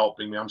Scouts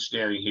helping me. I'm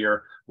standing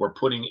here. We're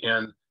putting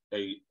in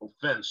a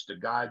fence to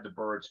guide the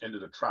birds into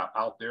the trap.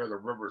 Out there, the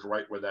river's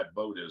right where that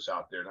boat is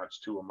out there.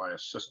 That's 2 of my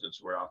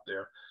assistants were out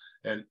there.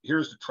 And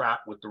here's the trap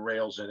with the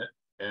rails in it.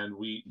 And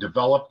we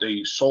developed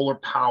a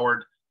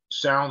solar-powered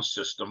sound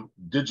system,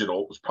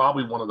 digital. It was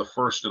probably one of the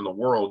first in the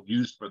world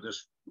used for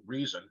this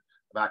reason.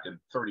 Back in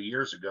 30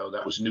 years ago,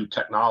 that was new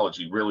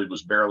technology, really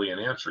was barely an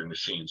answering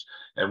machines.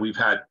 And we've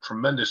had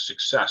tremendous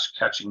success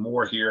catching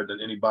more here than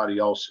anybody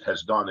else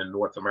has done in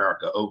North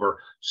America. Over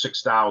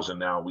 6,000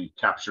 now we've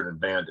captured and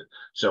banded.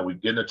 So we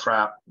get in a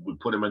trap, we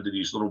put them into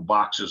these little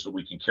boxes that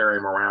we can carry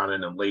them around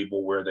in and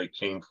label where they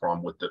came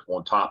from with it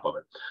on top of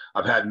it.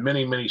 I've had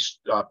many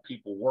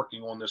people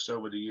working on this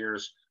over the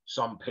years.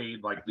 Some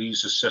paid, like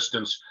these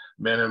assistants,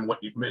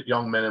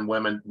 young men and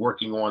women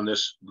working on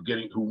this,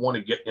 who want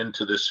to get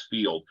into this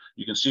field.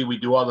 You can see we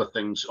do other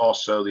things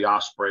also, the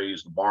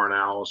ospreys, the barn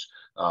owls,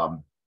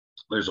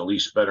 there's a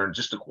least better, and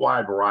just a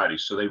wide variety.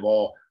 So they've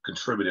all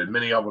contributed.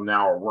 Many of them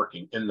now are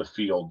working in the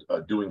field,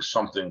 doing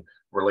something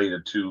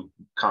related to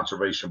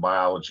conservation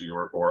biology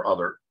or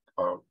other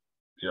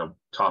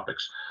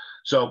topics.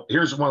 So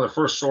here's one of the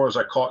first Soras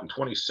I caught in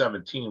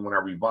 2017 when I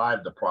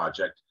revived the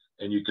project.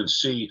 And you can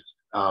see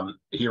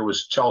here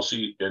was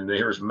Chelsea and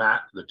here's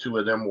Matt. The two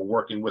of them were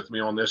working with me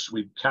on this.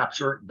 We'd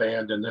capture,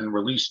 band, and then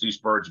release these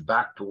birds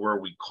back to where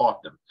we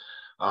caught them.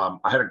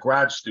 I had a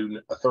grad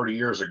student 30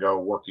 years ago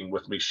working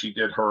with me. She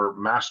did her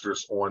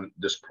master's on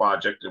this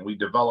project, and we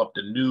developed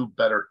a new,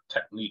 better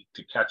technique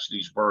to catch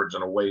these birds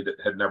in a way that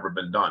had never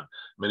been done.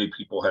 Many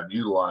people have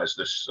utilized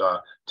this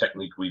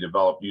technique we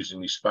developed using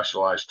these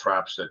specialized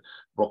traps that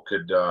Brooke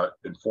had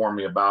informed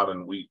me about,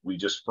 and we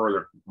just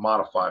further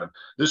modified them.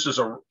 This is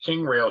a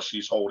king rail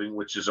she's holding,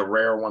 which is a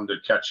rare one to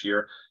catch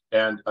here,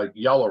 and a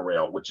yellow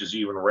rail, which is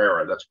even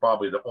rarer. That's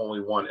probably the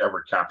only one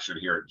ever captured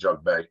here at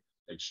Jug Bay.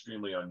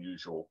 Extremely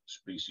unusual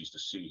species to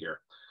see here.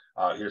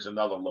 Here's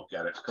another look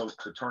at it.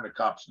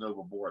 Copernicops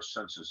novaboris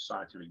census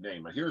scientific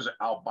name. And here's an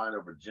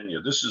albino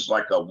Virginia. This is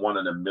like a 1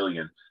 in a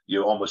million.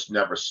 You almost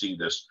never see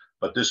this,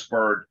 but this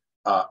bird,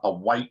 a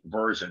white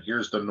version.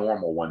 Here's the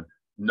normal one.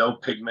 No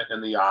pigment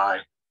in the eye,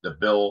 the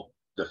bill,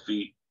 the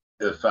feet,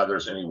 the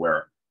feathers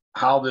anywhere.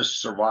 How this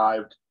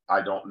survived,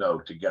 I don't know,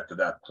 to get to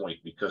that point,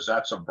 because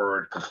that's a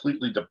bird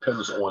completely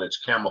depends on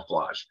its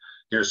camouflage.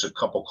 Here's a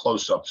couple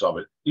close-ups of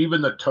it.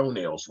 Even the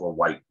toenails were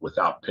white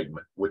without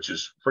pigment, which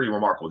is pretty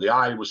remarkable. The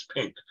eye was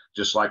pink,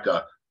 just like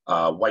a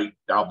white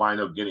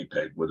albino guinea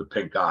pig with a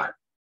pink eye.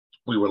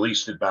 We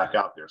released it back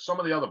out there. Some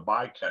of the other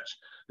bycatch,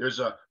 there's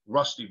a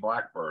rusty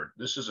blackbird.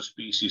 This is a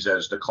species that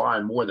has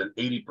declined more than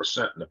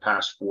 80% in the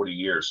past 40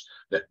 years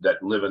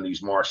that live in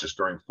these marshes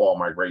during fall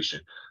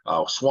migration.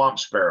 Swamp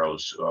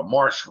sparrows,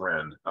 marsh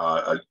wren,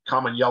 a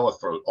common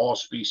yellowthroat, all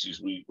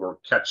species we were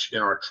catch in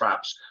our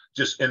traps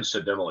just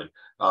incidentally.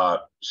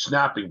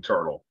 Snapping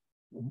turtle,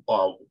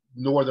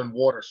 northern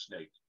water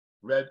snake,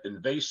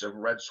 invasive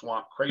red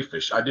swamp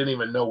crayfish. I didn't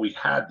even know we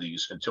had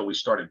these until we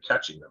started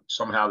catching them.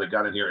 Somehow they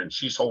got in here, and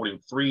she's holding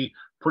 3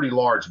 pretty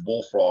large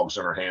bullfrogs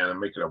in her hand and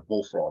making a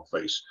bullfrog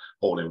face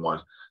holding one,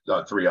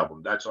 3 of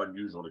them. That's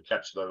unusual to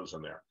catch those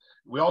in there.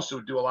 We also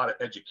do a lot of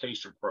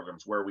education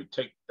programs where we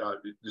take,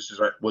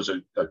 was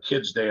a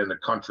kids' day in the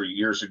country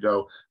years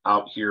ago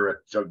out here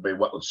at Jug Bay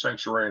Wetland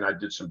Sanctuary, and I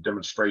did some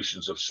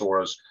demonstrations of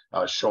Soras,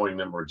 showing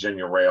them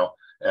Virginia rail.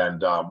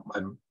 And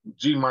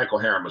G. Michael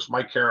Haramis.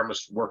 Mike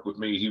Haramis worked with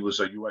me. He was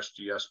a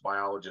USGS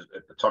biologist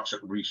at the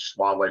Patuxent River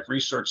Wildlife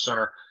Research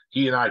Center.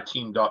 He and I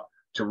teamed up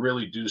to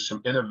really do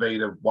some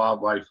innovative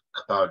wildlife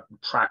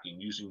tracking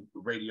using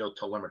radio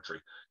telemetry.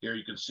 Here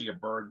you can see a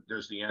bird.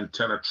 There's the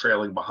antenna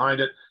trailing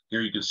behind it.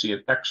 Here you can see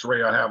an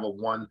X-ray I have of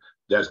one.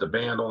 There's the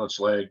band on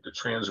its leg. The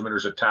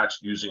transmitter's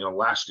attached using an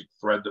elastic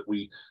thread that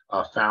we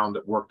found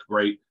that worked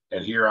great.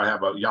 And here I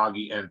have a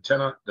Yagi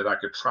antenna that I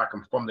could track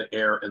them from the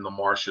air in the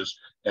marshes.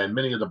 And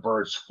many of the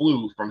birds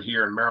flew from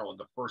here in Maryland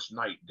the first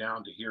night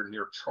down to here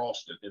near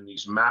Charleston in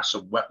these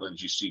massive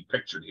wetlands you see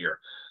pictured here.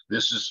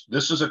 This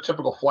is a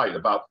typical flight.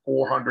 About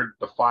 400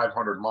 to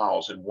 500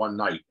 miles in one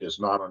night is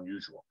not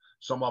unusual.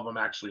 Some of them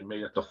actually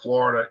made it to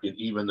Florida and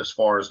even as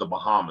far as the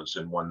Bahamas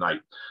in one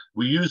night.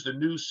 We used a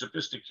new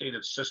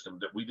sophisticated system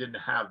that we didn't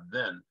have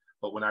then,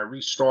 but when I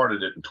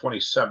restarted it in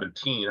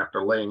 2017,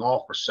 after laying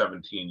off for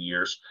 17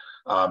 years,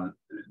 when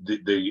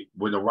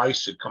the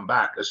rice had come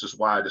back, this is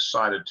why I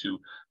decided to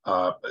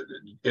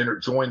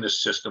join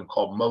this system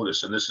called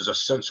MODIS, and this is a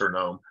sensor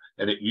gnome,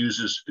 and it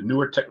uses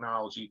newer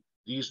technology.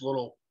 These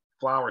little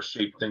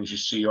flower-shaped things you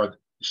see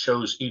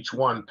shows each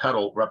one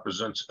petal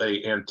represents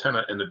a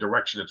antenna in the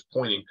direction it's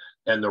pointing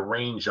and the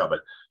range of it.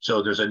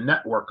 So there's a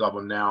network of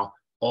them now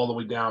all the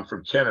way down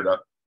from Canada,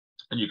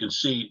 and you can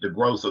see the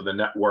growth of the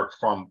network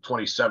from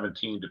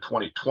 2017 to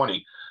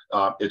 2020.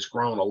 It's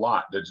grown a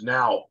lot.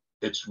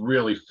 It's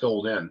really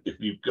filled in. If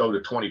you go to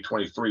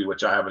 2023,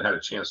 which I haven't had a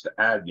chance to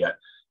add yet,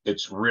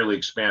 it's really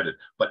expanded.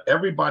 But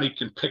everybody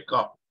can pick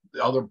up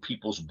other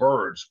people's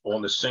birds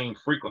on the same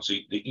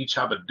frequency. They each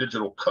have a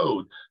digital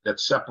code that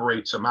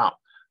separates them out.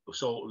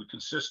 So it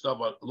consists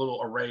of a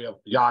little array of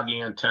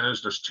Yagi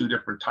antennas. There's 2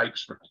 different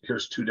types.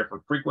 Here's 2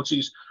 different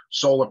frequencies.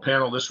 Solar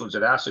panel, this one's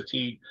at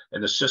acetate,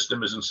 and the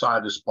system is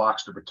inside this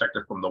box to protect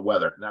it from the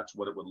weather. And that's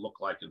what it would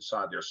look like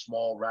inside their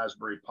small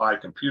Raspberry Pi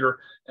computer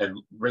and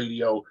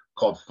radio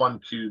called Fun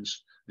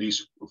Cubes.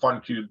 These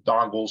Fun Cube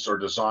dongles are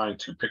designed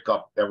to pick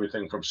up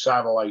everything from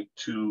satellite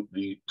to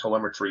the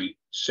telemetry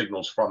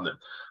signals from them.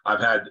 I've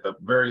had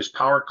various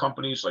power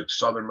companies like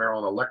Southern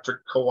Maryland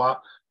Electric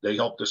Co-op. They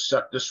helped us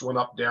set this one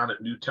up down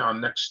at Newtown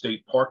Next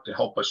State Park to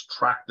help us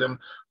track them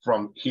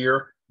from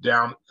here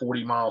down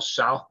 40 miles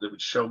south. That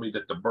would show me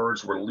that the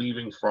birds were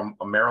leaving from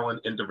Maryland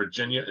into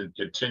Virginia and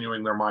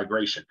continuing their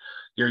migration.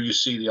 Here you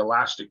see the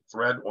elastic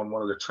thread on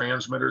one of the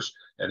transmitters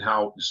and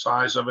how the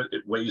size of it,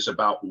 it weighs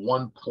about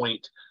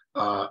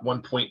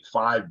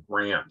 1.5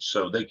 grams.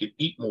 So they could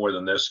eat more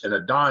than this. And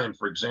a dime,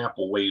 for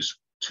example, weighs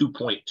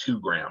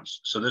 2.2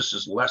 grams. So this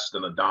is less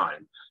than a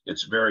dime.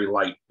 It's very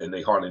light and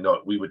they hardly know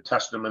it. We would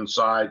test them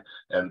inside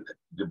and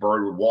the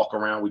bird would walk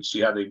around. We'd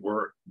see how they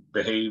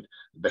behaved.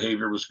 The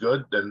behavior was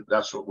good. Then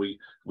that's what we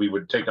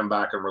would take them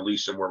back and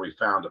release them where we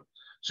found them.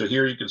 So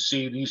here you can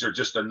see these are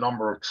just a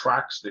number of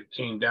tracks that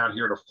came down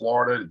here to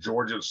Florida and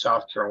Georgia and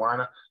South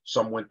Carolina.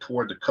 Some went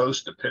toward the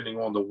coast, depending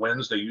on the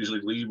winds. They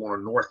usually leave on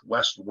a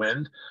northwest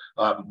wind.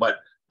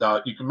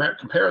 You can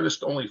compare this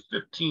to only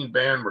 15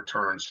 band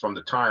returns from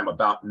the time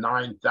about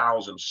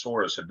 9,000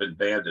 Soras had been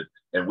banded.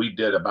 And we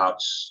did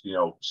about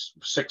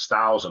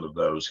 6,000 of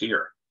those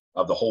here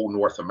of the whole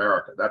North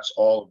America. That's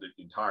all of the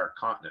entire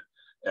continent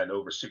and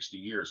over 60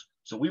 years.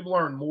 So we've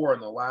learned more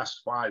in the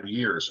last 5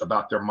 years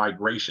about their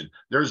migration.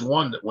 There's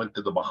one that went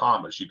to the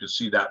Bahamas. You can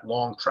see that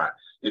long track.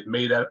 It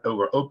made that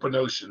over open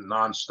ocean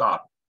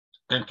nonstop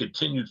and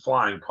continued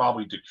flying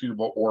probably to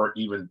Cuba or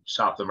even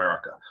South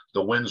America.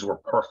 The winds were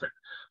perfect.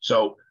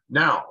 So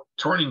now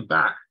turning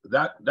back,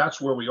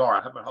 that's where we are.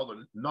 I haven't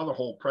held another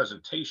whole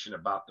presentation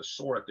about the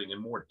Sora thing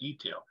in more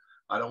detail.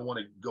 I don't want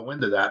to go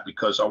into that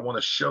because I want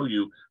to show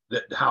you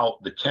that how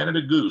the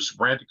Canada goose,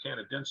 Branta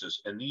canadensis,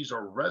 and these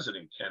are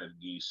resident Canada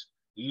geese.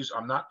 These,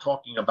 I'm not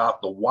talking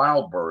about the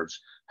wild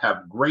birds,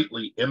 have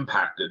greatly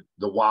impacted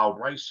the wild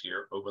rice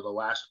here over the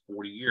last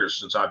 40 years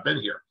since I've been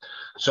here.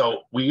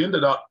 So we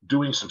ended up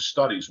doing some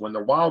studies. When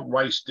the wild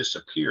rice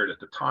disappeared at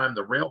the time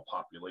the rail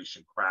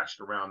population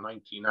crashed around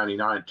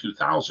 1999,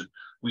 2000,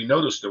 we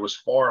noticed there was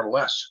far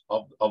less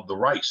of the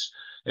rice.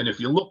 And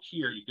if you look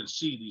here, you can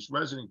see these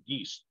resident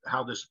geese,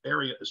 how this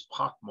area is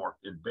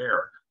pockmarked and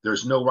bare.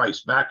 There's no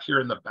rice. Back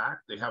here in the back,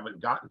 they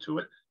haven't gotten to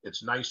it.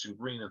 It's nice and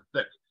green and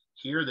thick.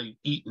 Here, they've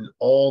eaten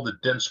all the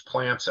dense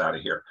plants out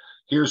of here.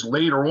 Here's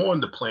later on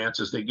the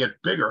plants, as they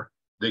get bigger,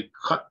 they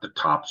cut the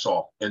tops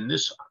off. And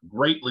this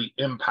greatly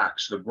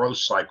impacts the growth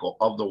cycle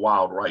of the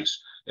wild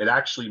rice. It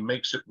actually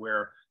makes it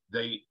where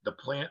the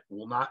plant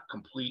will not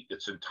complete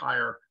its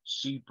entire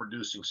seed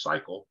producing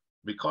cycle.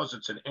 Because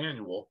it's an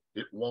annual,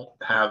 it won't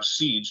have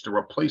seeds to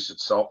replace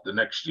itself the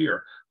next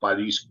year by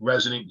these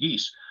resident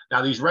geese.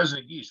 Now, these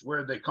resident geese, where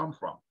did they come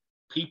from?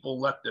 People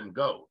let them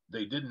go.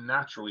 They didn't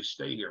naturally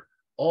stay here.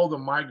 All the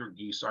migrant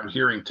geese I'm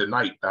hearing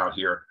tonight out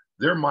here,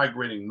 they're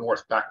migrating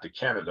north back to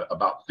Canada,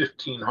 about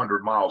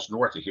 1,500 miles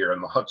north of here in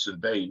the Hudson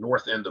Bay,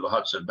 north end of the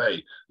Hudson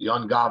Bay. The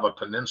Ungava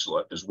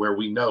Peninsula is where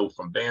we know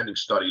from banding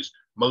studies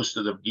most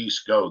of the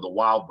geese go, the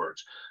wild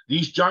birds.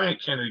 These giant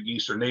Canada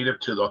geese are native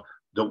to the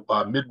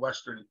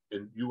Midwestern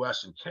in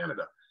US and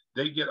Canada.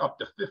 They get up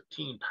to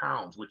 15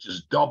 pounds, which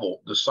is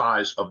double the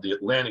size of the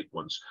Atlantic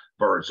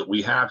birds that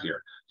we have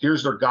here.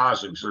 Here's their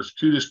goslings. They're as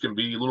cute as can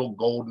be, little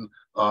golden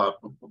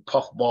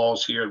puff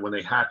balls here when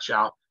they hatch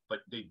out, but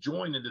they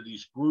join into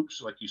these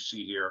groups like you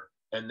see here,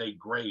 and they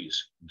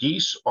graze.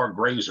 Geese are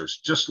grazers,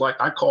 just like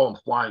I call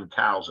them flying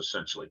cows,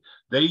 essentially.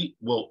 They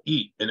will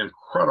eat an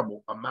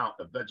incredible amount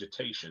of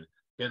vegetation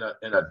in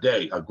a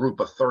day, a group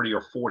of 30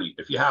 or 40.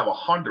 If you have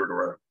 100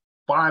 or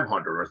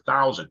 500 or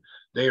 1,000,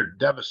 they are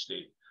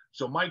devastating.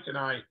 So Mike and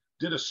I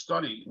did a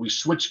study. We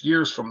switched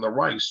gears from the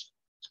rails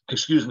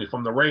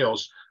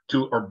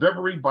to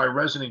herbivory by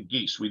resident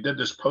geese. We did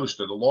this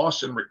poster, the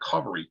loss and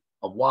recovery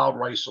of wild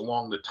rice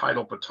along the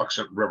tidal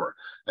Patuxent River,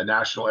 a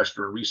National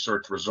Estuarine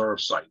Research Reserve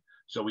site.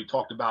 So we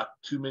talked about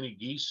too many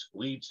geese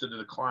leads to the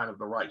decline of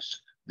the rice.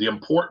 The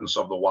importance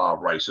of the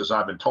wild rice, as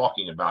I've been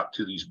talking about,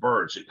 to these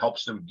birds. It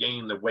helps them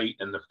gain the weight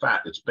and the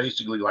fat. It's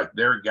basically like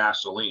their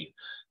gasoline.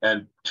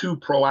 And 2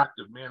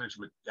 proactive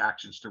management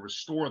actions to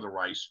restore the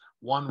rice.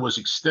 One was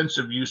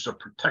extensive use of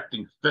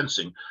protecting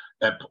fencing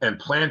and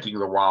planting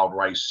the wild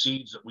rice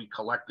seeds that we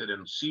collected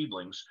and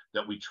seedlings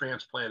that we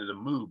transplanted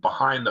and moved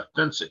behind the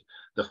fencing.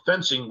 The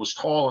fencing was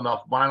tall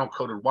enough vinyl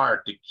coated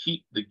wire to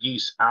keep the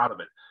geese out of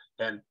it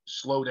and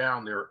slow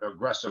down their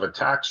aggressive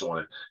attacks on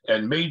it,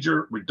 and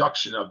major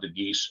reduction of the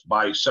geese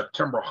by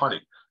September hunting.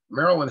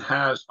 Maryland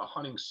has a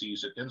hunting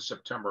season in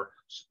September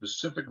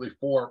specifically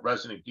for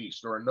resident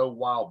geese. There are no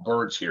wild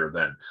birds here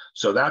then.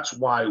 So that's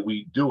why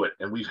we do it.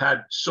 And we've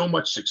had so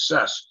much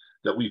success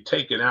that we've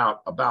taken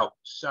out about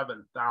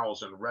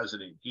 7,000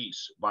 resident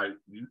geese by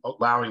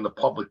allowing the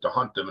public to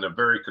hunt them in a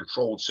very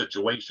controlled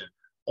situation.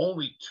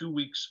 Only 2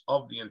 weeks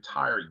of the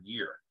entire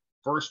year,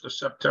 1st of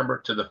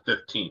September to the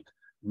 15th.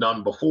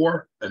 None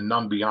before and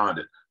none beyond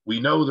it.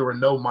 We know there are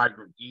no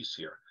migrant geese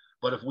here,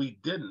 but if we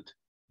didn't,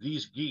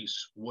 these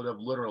geese would have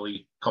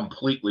literally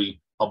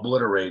completely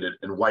obliterated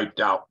and wiped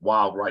out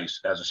wild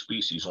rice as a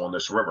species on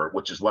this river,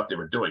 which is what they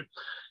were doing.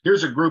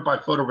 Here's a group I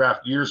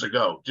photographed years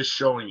ago, just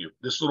showing you.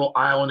 This little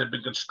island had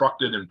been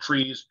constructed in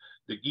trees.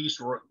 The geese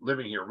were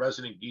living here,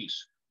 resident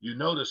geese. You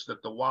notice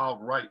that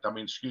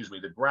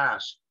the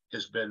grass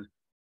has been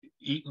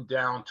eaten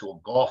down to a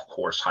golf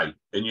course height.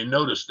 And you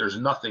notice there's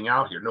nothing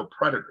out here, no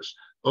predators.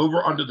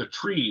 Over under the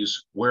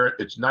trees where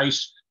it's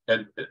nice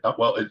and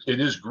it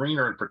is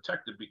greener and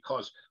protected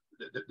because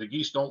the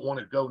geese don't want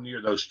to go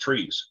near those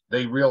trees.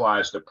 They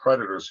realize the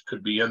predators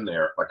could be in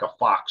there, like a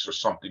fox or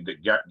something, to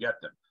get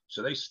them.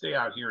 So they stay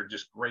out here and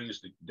just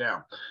graze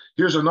down.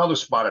 Here's another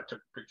spot. I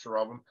took a picture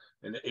of them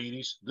in the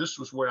 80s. This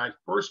was where I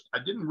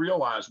didn't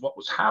realize what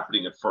was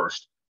happening at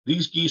first.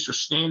 These geese are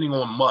standing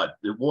on mud.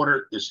 The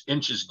water is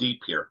inches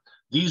deep here.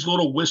 These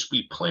little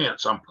wispy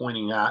plants I'm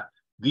pointing at,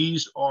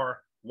 these are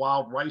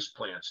wild rice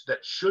plants that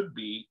should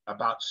be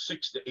about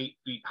 6 to 8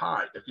 feet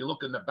high. If you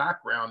look in the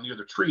background near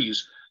the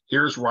trees,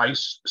 here's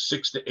rice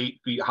 6 to 8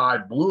 feet high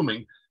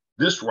blooming.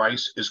 This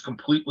rice is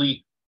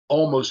completely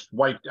almost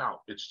wiped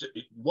out. It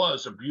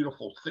was a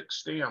beautiful thick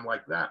stem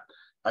like that.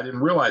 I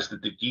didn't realize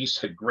that the geese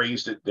had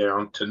grazed it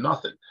down to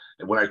nothing.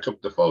 And when I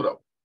took the photo,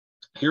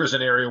 here's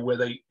an area where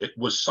it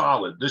was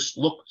solid. This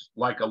looked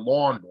like a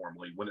lawn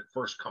normally when it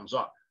first comes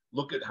up.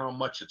 Look at how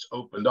much it's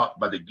opened up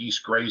by the geese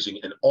grazing,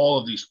 and all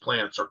of these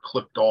plants are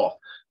clipped off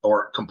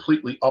or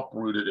completely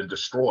uprooted and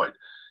destroyed.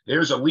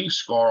 There's a leaf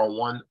scar on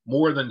one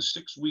more than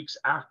 6 weeks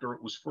after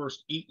it was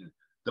first eaten.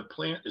 The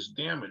plant is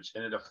damaged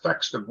and it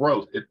affects the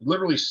growth. It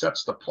literally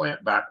sets the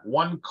plant back.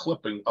 One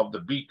clipping of the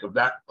beak of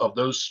that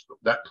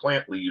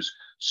plant leaves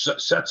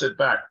sets it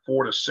back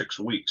 4 to 6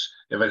 weeks.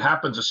 If it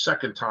happens a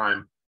second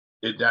time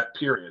in that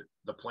period,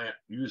 the plant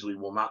usually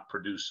will not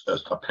produce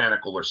a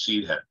panicle or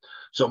seed head.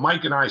 So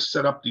Mike and I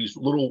set up these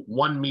little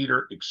 1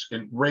 meter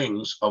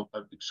rings of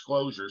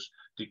exclosures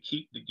to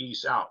keep the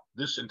geese out.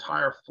 This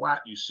entire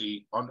flat you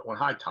see on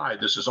high tide,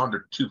 this is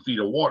under 2 feet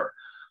of water.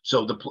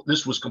 So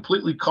this was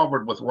completely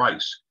covered with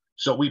rice.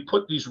 So we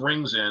put these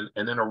rings in,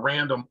 and then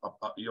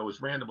it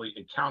was randomly,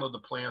 and counted the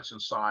plants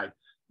inside.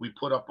 We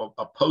put up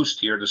a post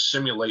here to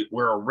simulate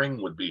where a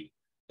ring would be,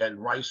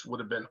 and rice would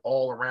have been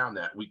all around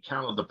that. We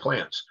counted the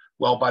plants.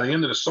 Well, by the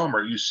end of the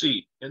summer, you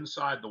see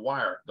inside the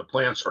wire, the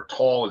plants are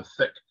tall and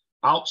thick.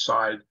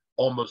 Outside,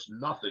 almost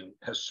nothing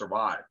has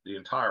survived. The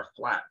entire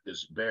flat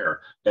is bare,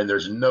 and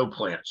there's no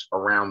plants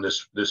around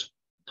this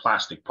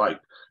plastic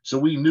pipe. So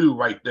we knew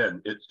right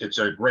then it's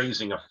a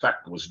grazing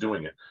effect was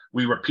doing it.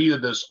 We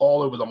repeated this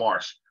all over the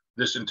marsh.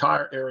 This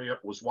entire area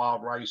was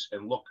wild rice,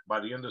 and look, by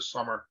the end of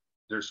summer,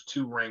 there's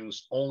 2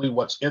 rings. Only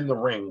what's in the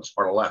rings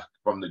are left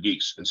from the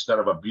geese instead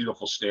of a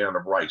beautiful stand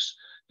of rice.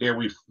 Here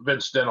we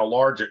fenced in a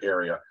larger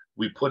area.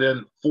 We put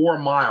in 4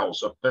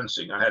 miles of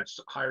fencing. I had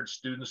hired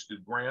students through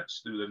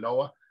grants through the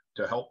NOAA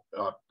to help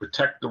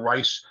protect the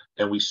rice,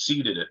 and we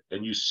seeded it.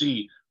 And you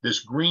see this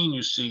green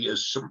you see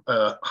is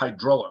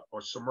hydrilla,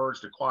 or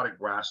submerged aquatic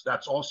grass.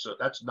 That's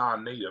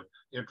non-native,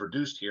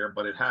 introduced here,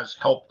 but it has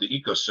helped the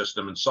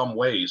ecosystem in some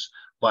ways.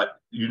 But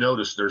you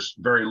notice there's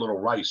very little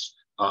rice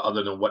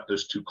other than what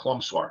those 2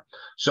 clumps are.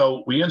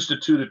 So we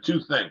instituted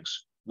 2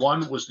 things.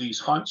 One was these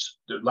hunts,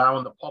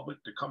 allowing the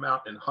public to come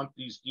out and hunt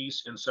these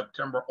geese in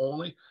September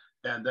only.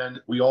 And then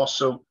we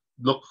also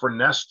look for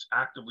nests,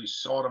 actively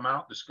sought them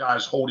out. This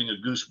guy's holding a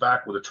goose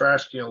back with a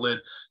trash can lid,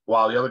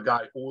 while the other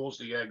guy oils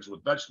the eggs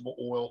with vegetable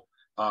oil.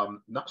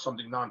 Not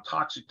something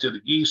non-toxic to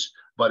the geese,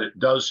 but it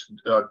does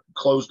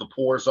close the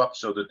pores up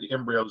so that the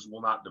embryos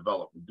will not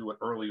develop. We do it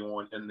early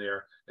on in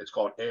there. It's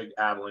called egg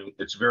addling.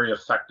 It's very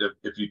effective.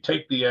 If you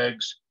take the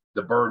eggs,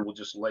 the bird will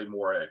just lay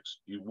more eggs.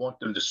 You want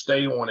them to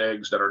stay on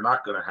eggs that are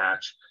not going to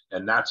hatch,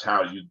 and that's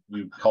how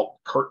you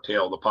help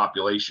curtail the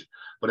population.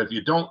 But if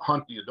you don't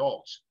hunt the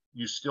adults,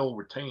 you still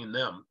retain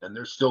them, and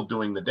they're still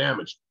doing the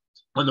damage.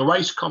 When the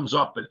rice comes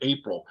up in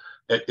April,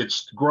 it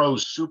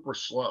grows super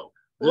slow.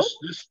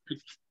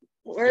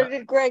 Where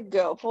did Greg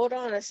go? Hold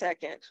on a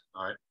second.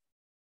 All right.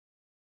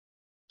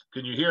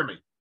 Can you hear me?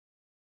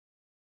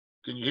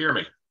 Can you hear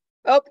me?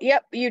 Oh,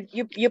 yep.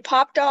 You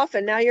popped off,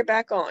 and now you're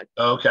back on.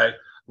 Okay.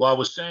 Well, I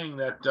was saying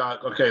that,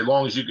 okay, as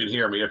long as you can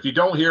hear me. If you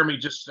don't hear me,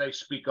 just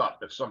speak up.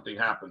 If something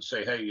happens,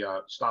 say, hey,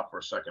 stop for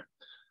a second.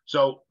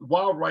 So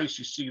wild rice,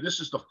 you see, this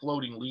is the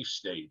floating leaf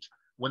stage.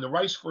 When the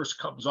rice first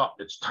comes up,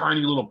 it's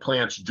tiny little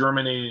plants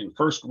germinating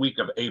first week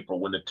of April,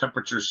 when the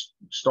temperatures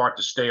start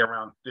to stay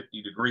around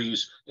 50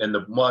 degrees in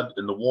the mud,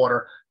 in the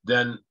water.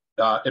 Then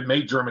it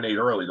may germinate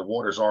early. The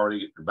water's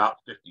already about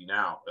 50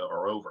 now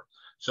or over.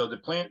 So the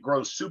plant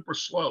grows super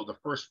slow the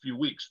first few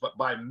weeks, but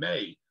by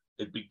May,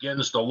 it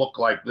begins to look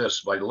like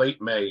this. By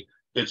late May,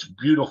 it's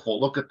beautiful.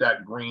 Look at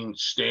that green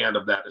stand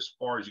of that as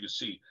far as you can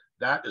see.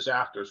 That is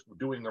after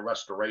doing the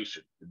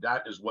restoration.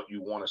 That is what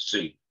you want to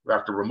see.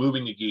 After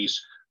removing the geese,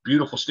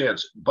 beautiful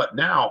stands. But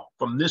now,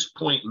 from this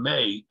point,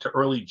 May to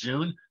early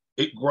June,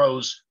 it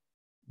grows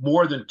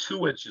more than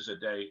 2 inches a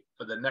day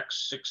for the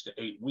next 6 to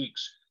 8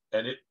 weeks,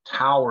 and it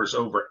towers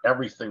over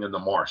everything in the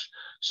marsh.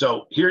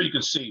 So here you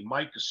can see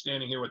Mike is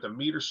standing here with a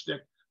meter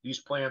stick. These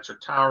plants are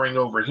towering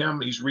over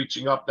him. He's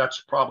reaching up.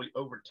 That's probably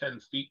over 10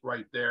 feet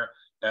right there.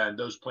 And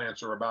those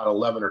plants are about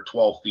 11 or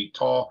 12 feet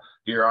tall.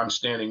 Here I'm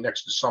standing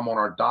next to some on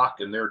our dock,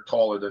 and they're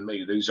taller than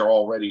me. These are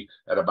already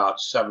at about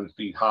 7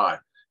 feet high,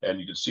 and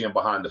you can see them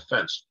behind the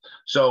fence.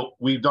 So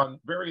we've done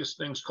various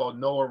things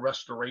called NOAA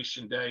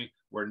Restoration Day,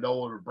 where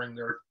NOAA would bring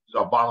their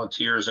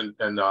volunteers and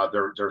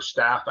their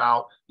staff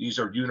out. These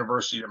are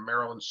University of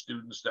Maryland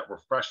students that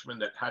were freshmen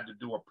that had to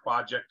do a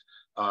project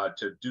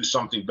to do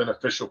something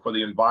beneficial for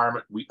the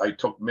environment. I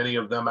took many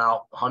of them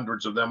out,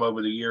 hundreds of them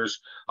over the years.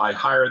 I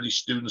hired these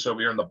students over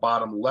here in the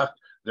bottom left.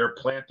 They're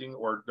planting,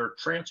 or they're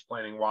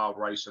transplanting wild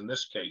rice in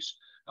this case.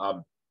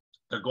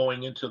 They're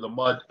going into the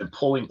mud and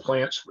pulling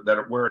plants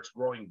where it's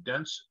growing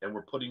dense, and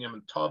we're putting them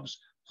in tubs,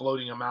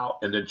 floating them out,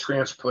 and then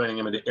transplanting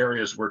them into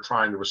areas we're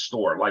trying to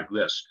restore, like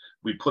this.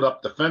 We put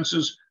up the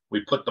fences. We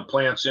put the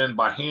plants in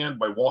by hand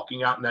by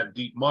walking out in that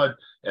deep mud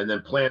and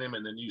then plant them,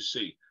 and then you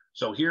see.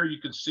 So here you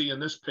can see in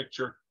this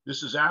picture,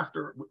 this is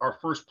after our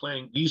first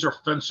planting. These are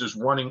fences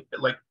running,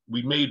 like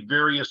we made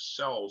various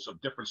cells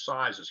of different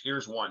sizes.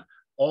 Here's one.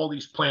 All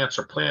these plants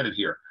are planted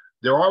here.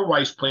 There are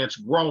rice plants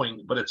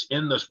growing, but it's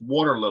in this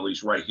water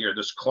lilies right here,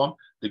 this clump.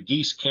 The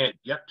geese can't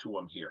get to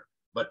them here,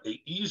 but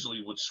they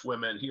easily would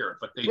swim in here.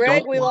 But they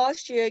Greg, don't. we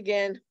lost you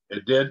again.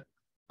 It did.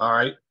 All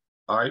right.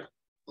 All right.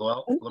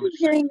 Well, I'm let me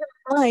hearing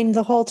your line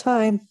the whole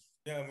time.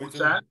 Yeah, What's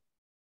that?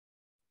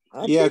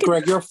 Yeah,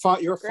 Greg, you're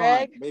fine. You're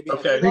Greg, fine. Maybe.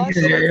 Okay. we lost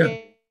you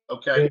again.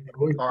 Okay.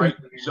 All right.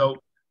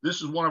 So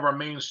this is one of our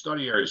main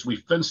study areas. We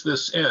fenced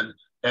this in,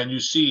 and you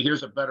see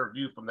here's a better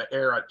view from the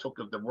air I took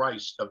of the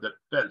rice of the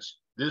fence.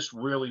 This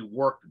really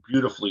worked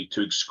beautifully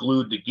to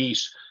exclude the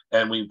geese,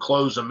 and we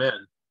close them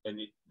in. And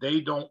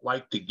they don't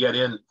like to get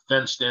in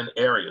fenced in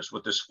areas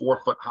with this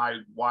 4-foot high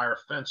wire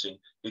fencing.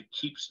 It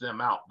keeps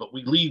them out, but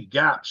we leave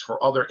gaps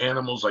for other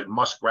animals like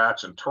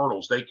muskrats and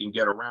turtles. They can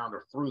get around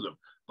or through them.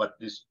 But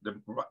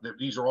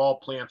these are all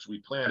plants we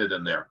planted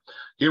in there.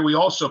 Here we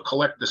also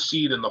collect the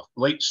seed in the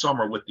late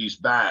summer with these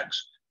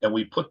bags. And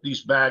we put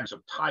these bags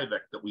of Tyvek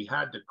that we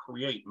had to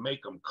create,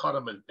 make them, cut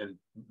them, and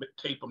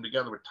tape them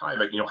together with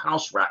Tyvek,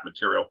 house rat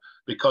material,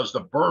 because the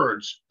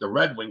birds, the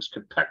redwings,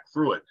 could peck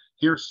through it.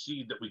 Here's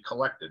seed that we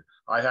collected.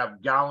 I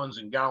have gallons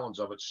and gallons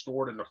of it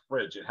stored in the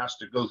fridge. It has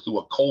to go through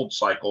a cold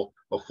cycle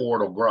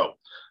before it'll grow.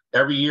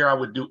 Every year I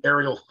would do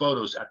aerial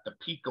photos at the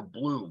peak of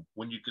bloom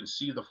when you can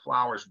see the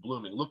flowers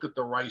blooming. Look at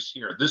the rice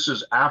here. This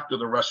is after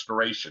the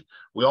restoration.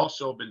 We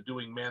also have been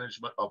doing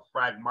management of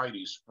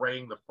Phragmites,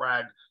 spraying the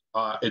frag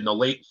in the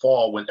late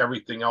fall when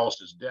everything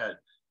else is dead.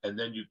 And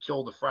then you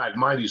kill the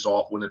Phragmites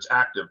off when it's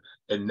active.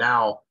 And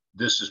now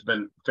this has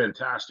been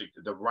fantastic.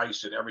 The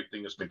rice and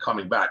everything has been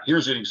coming back.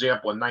 Here's an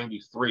example in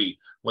 '93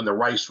 when the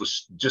rice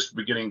was just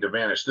beginning to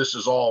vanish. This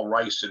is all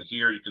rice in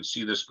here. You can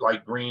see this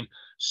light green,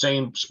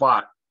 same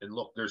spot. And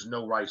look, there's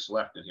no rice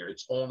left in here.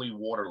 It's only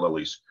water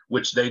lilies,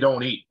 which they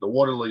don't eat. The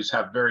water lilies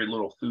have very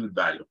little food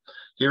value.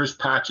 Here's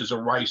patches of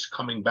rice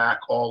coming back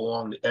all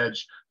along the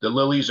edge. The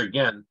lilies,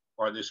 again,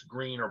 are this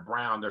green or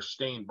brown. They're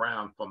stained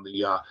brown from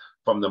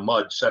the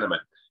mud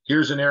sediment.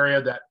 Here's an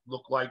area that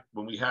looked like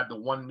when we had the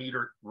 1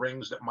 meter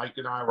rings that Mike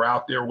and I were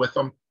out there with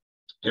them.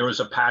 Here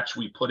was a patch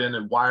we put in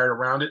and wired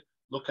around it.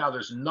 Look how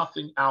there's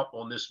nothing out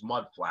on this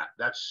mud flat.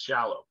 That's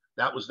shallow.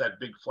 That was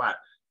that big flat.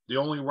 The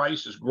only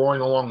rice is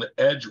growing along the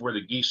edge where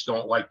the geese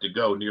don't like to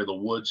go, near the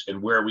woods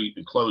and where we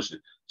enclosed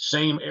it.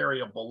 Same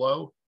area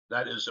below,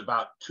 that is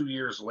about 2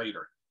 years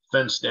later,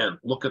 fenced in.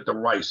 Look at the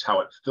rice,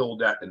 how it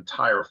filled that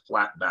entire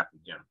flat back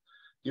again.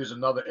 Here's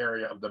another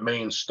area of the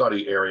main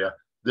study area.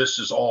 This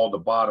is all the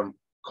bottom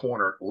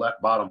corner,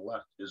 bottom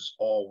left is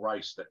all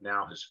rice that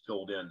now has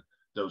filled in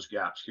those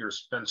gaps.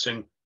 Here's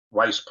fencing,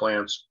 rice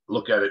plants.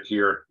 Look at it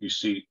here. You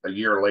see a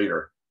year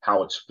later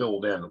how it's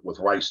filled in with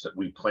rice that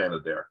we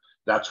planted there.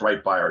 That's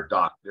right by our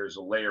dock. There's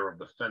a layer of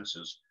the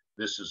fences.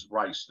 This is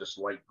rice, this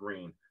light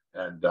green,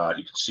 and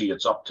you can see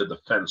it's up to the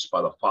fence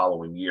by the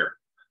following year.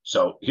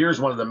 So here's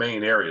one of the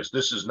main areas.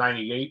 This is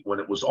 '98 when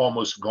it was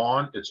almost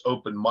gone. It's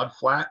open mud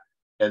flat.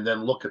 And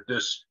then look at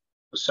this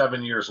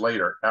 7 years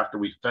later after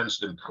we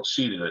fenced and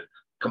seeded it,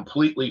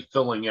 completely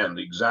filling in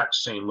the exact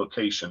same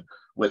location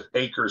with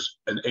acres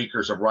and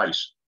acres of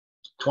rice.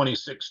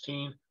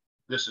 2016,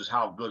 this is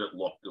how good it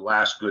looked. The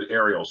last good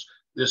aerials.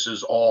 This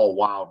is all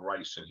wild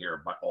rice in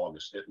here by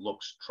August. It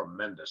looks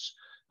tremendous.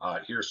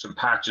 Here's some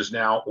patches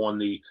now on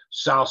the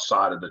south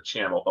side of the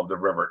channel of the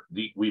river.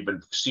 We've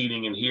been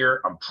seeding in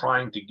here. I'm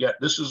trying to get,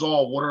 this is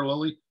all water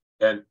lily,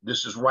 and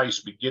this is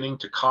rice beginning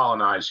to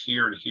colonize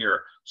here and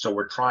here. So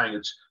we're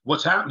trying,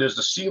 what's happened is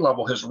the sea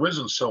level has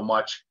risen so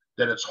much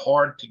that it's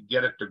hard to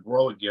get it to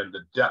grow again,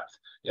 the depth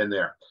in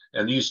there.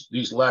 And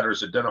these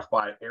letters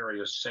identify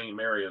areas, same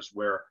areas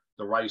where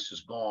the rice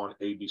is gone,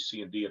 A, B,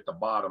 C, and D at the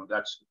bottom.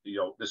 That's,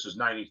 this is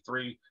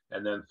 '93.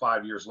 And then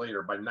 5 years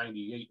later, by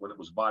 '98, when it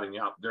was bottoming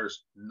out,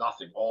 there's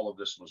nothing. All of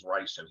this was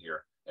rice in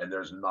here, and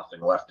there's nothing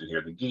left in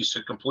here. The geese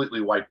had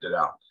completely wiped it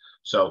out.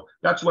 So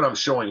that's what I'm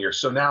showing here.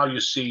 So now you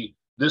see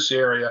this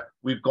area,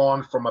 we've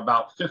gone from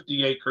about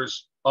 50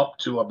 acres up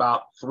to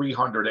about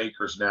 300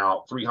 acres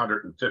now,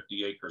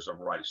 350 acres of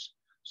rice.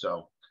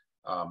 So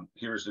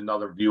here's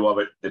another view of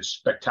it. It's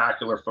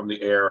spectacular from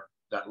the air.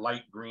 That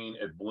light green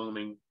at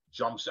blooming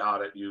jumps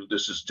out at you.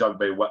 This is Jug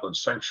Bay Wetland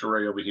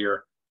Sanctuary over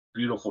here.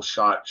 Beautiful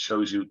shot,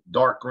 shows you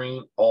dark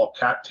green, all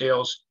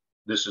cattails.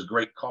 This is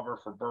great cover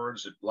for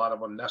birds. A lot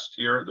of them nest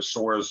here. The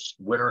Sora's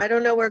winter. I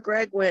don't know where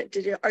Greg went.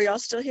 Are y'all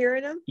still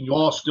hearing him? You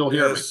all still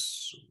hear me?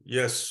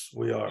 Yes,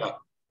 we are. Yeah.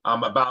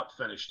 I'm about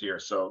finished here.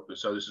 So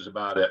this is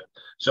about it.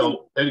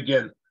 So, and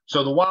again,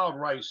 so the wild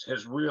rice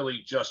has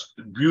really just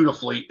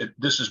beautifully,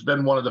 this has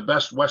been one of the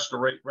best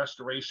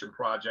restoration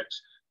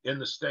projects in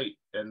the state,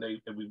 and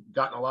we've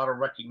gotten a lot of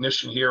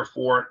recognition here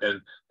for it,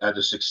 and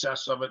the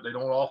success of it. They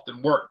don't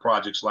often work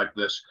projects like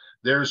this.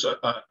 There's a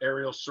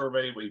aerial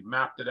survey. We've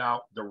mapped it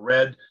out. The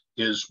red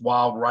is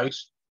wild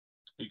rice.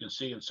 You can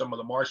see in some of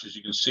the marshes,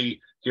 you can see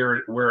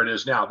here where it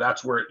is now.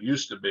 That's where it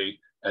used to be.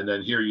 And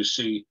then here you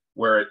see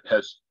where it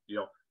has,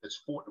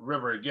 it's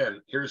river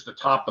again. Here's the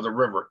top of the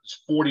river.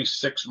 It's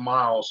 46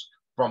 miles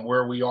from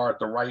where we are at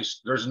the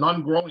rice. There's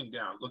none growing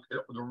down. Look,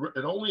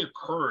 it only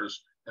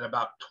occurs in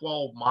about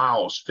 12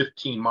 miles,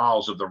 15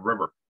 miles of the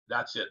river.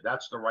 That's it.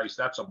 That's the rice.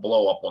 That's a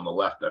blow up on the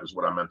left. That is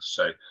what I meant to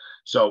say.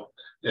 So,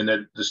 and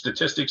then the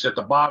statistics at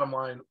the bottom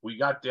line, we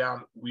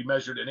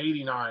measured in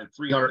 89,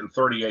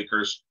 330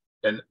 acres.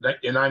 And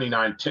in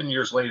 99, 10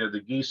 years later, the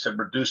geese have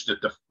reduced it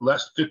to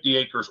 50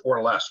 acres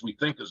or less. We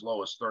think as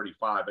low as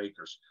 35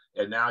 acres.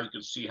 And now you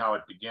can see how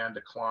it began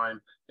to climb.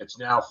 It's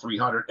now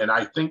 300. And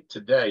I think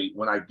today,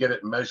 when I get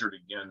it measured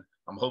again,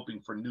 I'm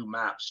hoping for new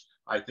maps.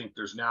 I think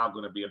there's now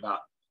going to be about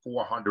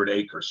 400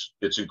 acres.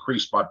 It's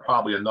increased by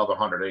probably another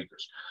 100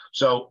 acres.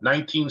 So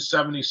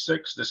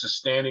 1976, this is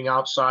standing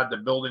outside the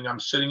building I'm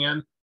sitting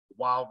in,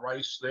 wild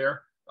rice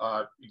there.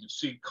 You can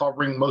see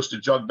covering most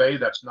of Jug Bay.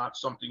 That's not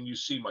something you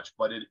see much,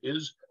 but it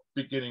is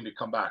beginning to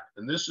come back.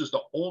 And this is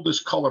the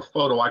oldest color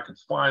photo I could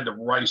find of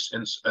rice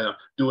in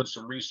doing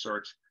some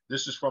research.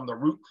 This is from the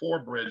Route 4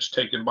 bridge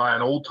taken by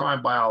an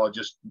old-time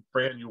biologist,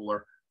 Fran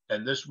Euler.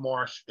 And this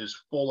marsh is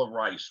full of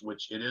rice,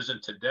 which it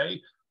isn't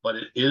today, but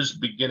it is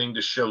beginning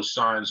to show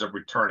signs of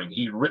returning.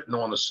 He'd written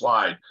on the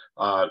slide,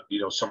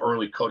 some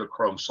early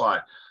Kodachrome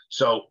slide.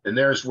 So, and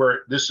there's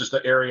where, this is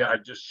the area I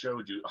just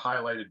showed you,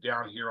 highlighted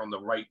down here on the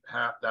right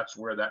half. That's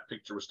where that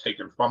picture was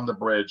taken from the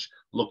bridge.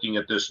 Looking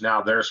at this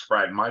now, there's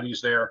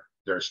Phragmites there.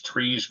 There's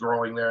trees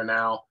growing there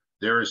now.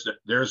 There's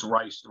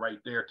rice right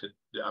there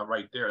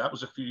right there. That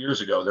was a few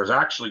years ago. There's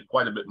actually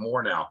quite a bit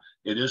more now.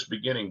 It is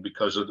beginning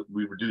because of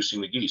we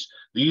reducing the geese.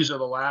 These are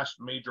the last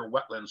major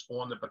wetlands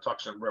on the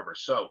Patuxent River.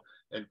 So,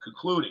 in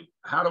concluding,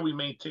 how do we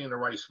maintain the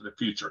rice for the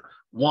future?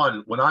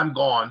 One, when I'm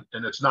gone,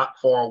 and it's not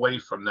far away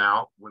from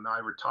now, when I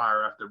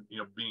retire after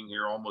being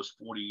here almost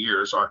 40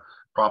 years, I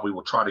probably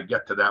will try to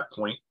get to that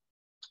point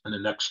in the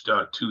next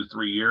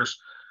 2-3 years.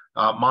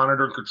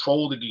 Monitor and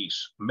control the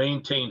geese,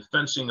 maintain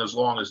fencing as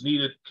long as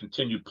needed,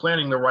 continue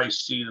planting the rice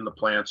seed in the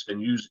plants,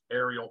 and use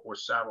aerial or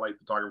satellite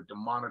photography to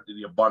monitor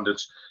the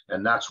abundance.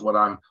 And that's what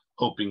I'm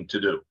hoping to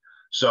do.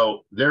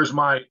 So there's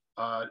my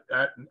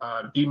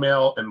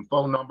email and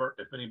phone number.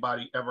 If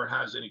anybody ever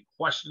has any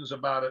questions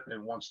about it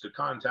and wants to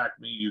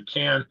contact me, you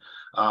can.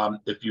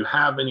 If you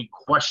have any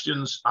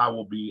questions, I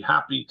will be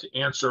happy to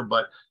answer.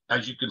 But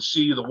as you can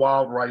see, the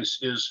wild rice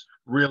is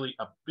really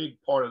a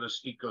big part of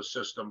this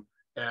ecosystem.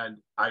 And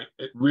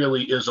it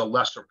really is a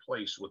lesser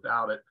place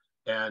without it.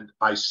 And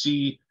I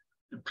see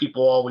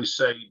people always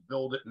say,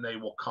 build it and they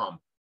will come.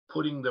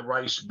 Putting the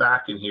rice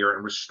back in here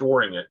and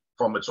restoring it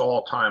from its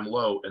all-time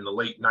low in the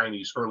late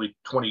 90s, early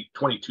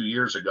 22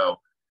 years ago,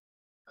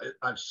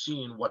 I've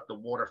seen what the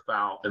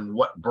waterfowl and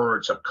what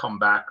birds have come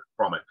back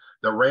from it.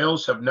 The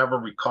rails have never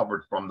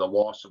recovered from the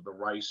loss of the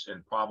rice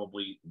and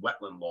probably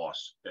wetland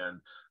loss.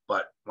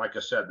 But like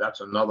I said,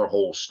 that's another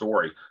whole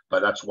story.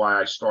 But that's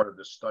why I started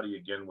this study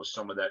again with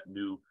some of that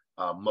new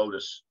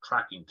MODIS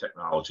tracking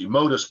technology.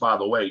 MODIS, by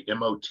the way,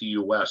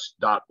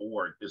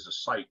 MOTUS.org is a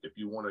site if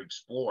you want to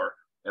explore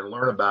and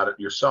learn about it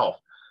yourself.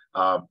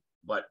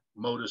 But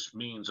MODIS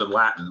means in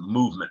Latin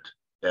movement.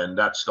 And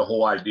that's the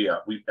whole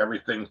idea.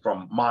 Everything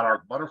from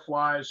monarch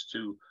butterflies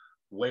to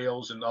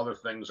whales and other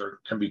things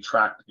can be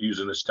tracked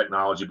using this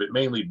technology, but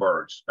mainly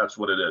birds. That's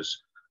what it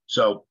is.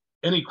 So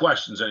any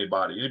questions,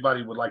 anybody?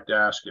 Anybody would like to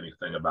ask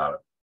anything about it?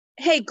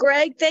 Hey,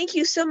 Greg, thank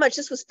you so much.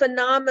 This was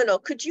phenomenal.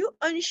 Could you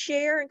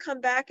unshare and come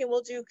back and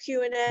we'll do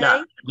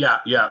Q&A?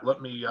 Yeah.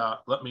 Let me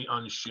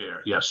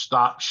unshare. Yeah,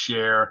 stop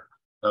share.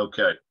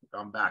 Okay,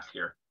 I'm back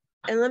here.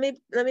 And let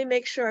me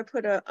make sure I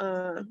put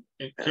a.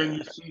 Can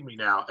you see me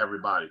now,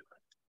 everybody?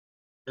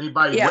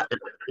 Anybody? Yeah.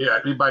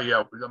 Anybody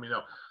else? Let me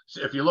know.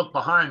 So if you look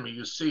behind me,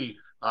 you see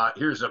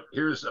here's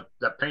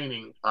the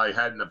painting I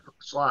had in the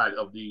slide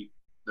of the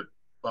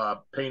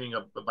painting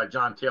by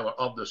John Taylor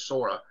of the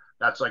Sora.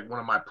 That's like one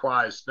of my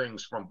prized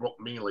things from Brooke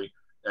Mealy,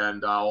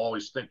 and I'll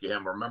always think of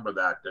him. Remember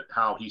that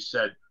how he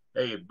said,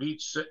 "Hey, it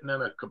beats sitting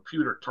in a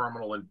computer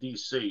terminal in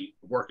D.C.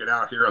 working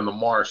out here in the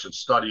marsh and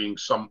studying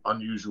some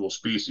unusual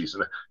species."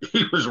 And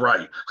he was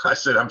right. I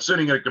said, "I'm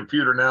sitting at a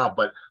computer now,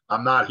 but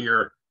I'm not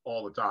here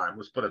all the time."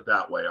 Let's put it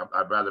that way.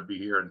 I'd rather be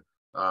here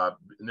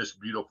in this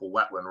beautiful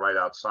wetland right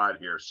outside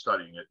here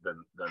studying it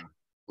than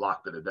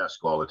locked at a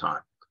desk all the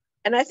time.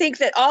 And I think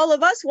that all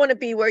of us want to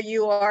be where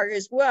you are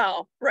as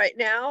well right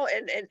now,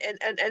 and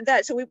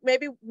that. So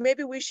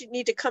maybe we should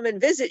need to come and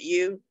visit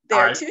you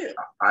there too.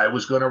 I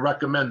was going to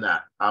recommend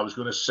that. I was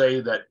going to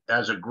say that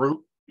as a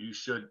group, you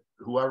should,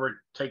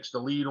 whoever takes the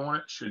lead on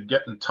it, should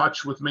get in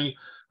touch with me,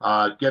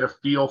 get a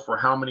feel for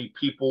how many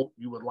people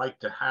you would like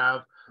to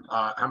have,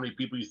 how many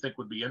people you think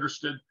would be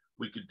interested.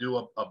 We could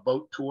do a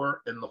boat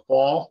tour in the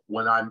fall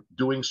when I'm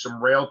doing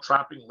some rail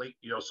trapping late,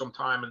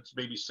 sometime in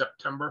maybe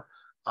September.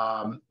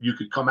 You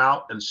could come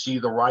out and see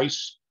the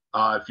rice.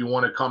 If you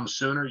want to come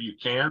sooner, you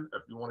can.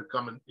 If you want to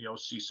come and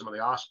see some of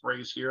the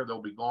ospreys here,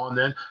 they'll be gone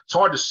then. It's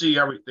hard to see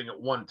everything at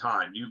one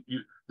time.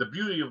 The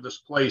beauty of this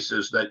place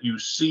is that you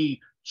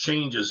see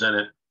changes in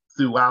it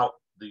throughout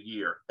the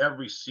year.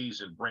 Every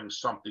season brings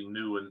something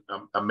new and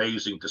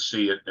amazing to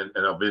see it and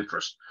of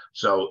interest.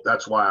 So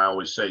that's why I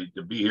always say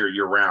to be here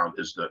year round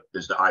is the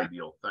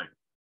ideal thing.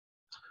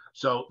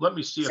 So let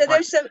me see. So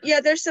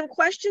there's some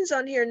questions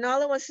on here.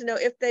 Nala wants to know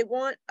if they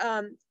want,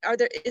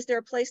 is there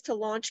a place to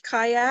launch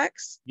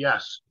kayaks?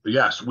 Yes,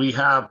 we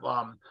have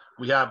a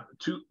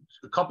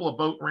couple of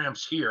boat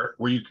ramps here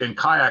where you can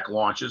kayak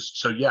launches.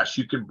 So yes,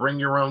 you can bring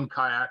your own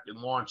kayak and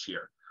launch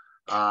here.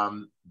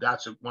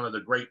 That's one of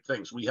the great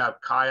things. We have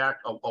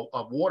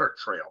a water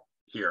trail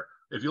here.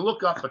 If you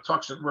look up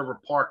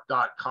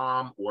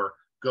PatuxentRiverPark.com or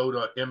go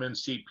to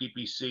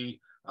MNCPPC,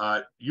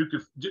 you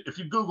can, if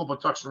you Google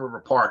Patuxent River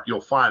Park,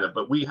 you'll find it.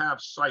 But we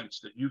have sites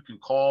that you can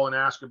call and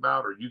ask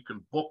about, or you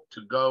can book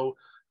to go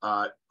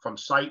from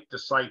site to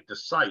site to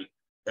site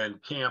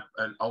and camp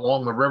and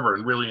along the river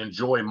and really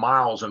enjoy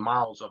miles and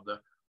miles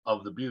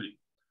of the beauty.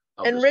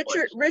 And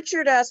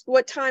Richard asked,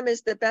 what time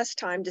is the best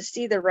time to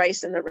see the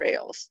rice and the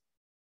rails?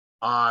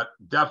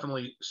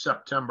 Definitely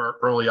September,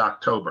 early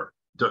October.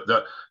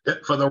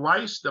 For the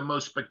rice, the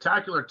most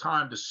spectacular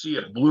time to see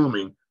it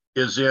blooming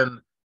is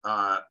in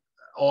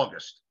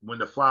August, when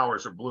the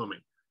flowers are blooming.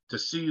 To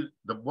see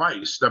the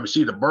rice,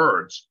 see the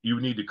birds, you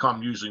need to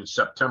come usually in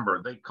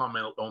September. They come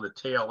in on the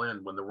tail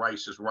end when the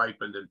rice is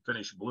ripened and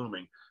finished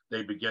blooming.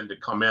 They begin to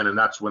come in, and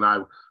that's when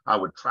I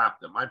would trap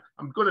them.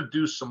 I'm going to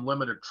do some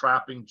limited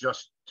trapping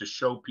just to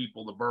show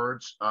people the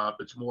birds.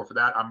 It's more for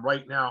that. I'm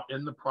right now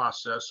in the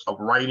process of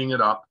writing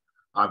it up.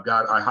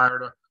 I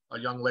hired a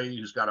young lady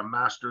who's got a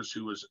master's,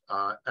 who is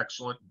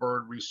excellent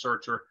bird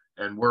researcher,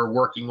 and we're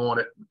working on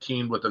it,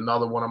 teamed with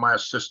another one of my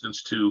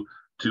assistants to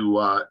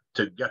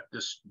get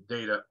this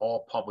data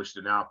all published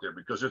and out there,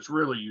 because it's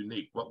really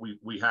unique. What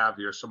we have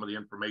here, some of the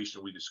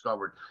information we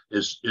discovered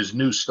is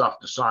new stuff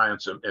to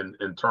science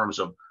in terms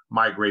of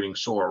migrating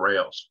Sora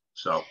Rails.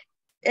 So.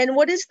 And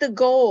what is the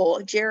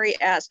goal? Jerry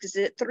asked, is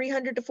it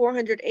 300 to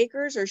 400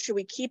 acres, or should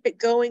we keep it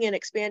going and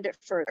expand it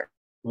further?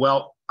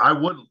 Well, I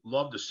would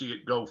love to see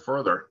it go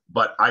further,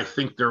 but I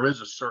think there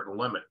is a certain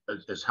limit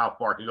as how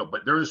far it can go.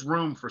 But there is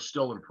room for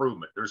still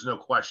improvement. There's no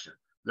question.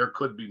 There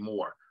could be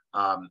more.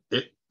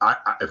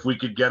 If we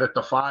could get it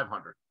to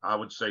 500, I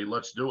would say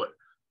let's do it.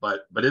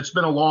 But it's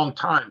been a long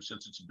time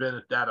since it's been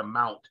at that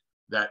amount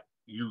that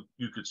you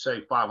could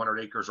say 500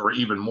 acres or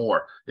even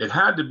more. It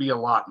had to be a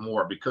lot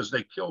more, because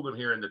they killed them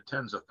here in the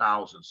tens of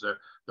thousands.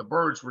 The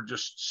birds were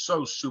just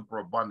so super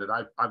abundant.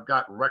 I've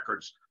got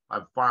records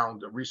I've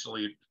found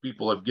recently.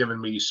 People have given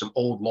me some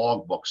old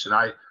log books, and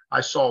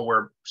I saw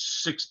where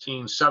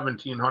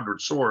 1,700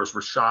 soars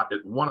were shot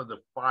at one of the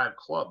 5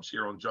 clubs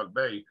here on Jug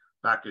Bay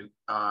back in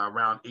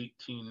around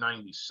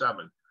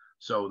 1897.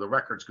 So the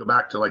records go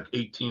back to like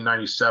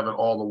 1897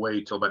 all the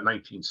way till about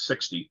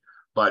 1960.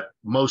 But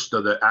most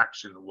of the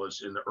action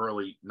was in the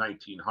early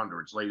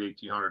 1900s, late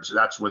 1800s.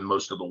 That's when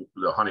most of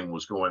the hunting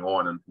was going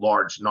on in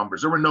large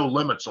numbers. There were no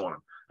limits on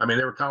them. I mean,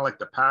 they were kind of like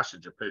the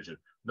passenger pigeon.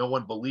 No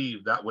one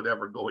believed that would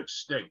ever go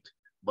extinct,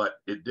 but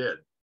it did.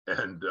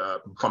 And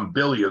from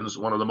billions,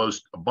 one of the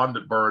most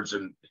abundant birds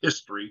in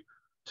history,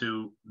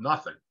 to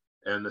nothing.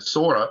 And the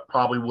Sora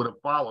probably would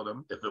have followed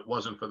them if it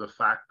wasn't for the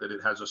fact that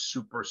it has a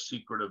super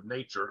secretive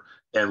nature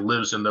and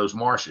lives in those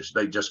marshes.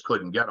 They just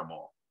couldn't get them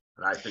all.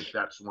 And I think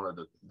that's one of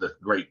the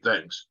great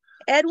things.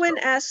 Edwin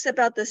asks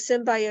about the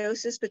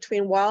symbiosis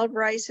between wild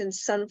rice and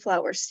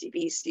sunflower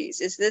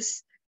species. Is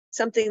this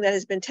something that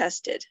has been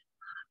tested?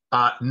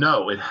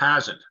 No, it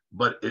hasn't.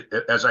 But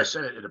as I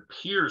said, it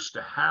appears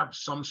to have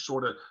some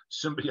sort of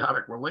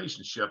symbiotic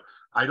relationship.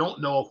 I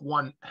don't know if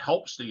one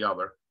helps the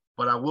other,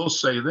 but I will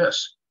say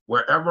this.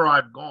 Wherever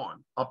I've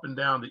gone up and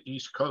down the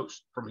East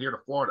Coast from here to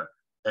Florida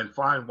and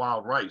find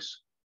wild rice,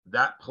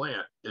 that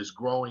plant is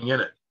growing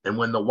in it. And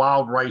when the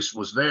wild rice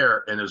was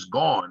there and is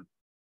gone,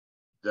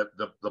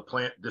 the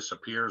plant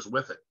disappears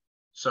with it.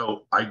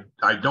 So I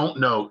don't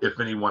know if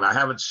anyone, I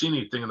haven't seen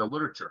anything in the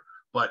literature,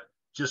 but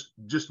just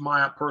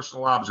my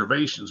personal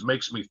observations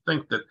makes me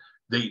think that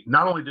they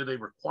not only do they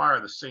require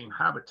the same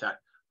habitat,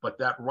 but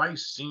that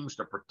rice seems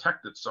to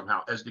protect it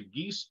somehow. As the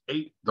geese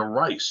ate the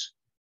rice,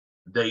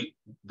 they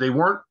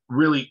weren't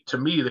really, to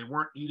me, they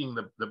weren't eating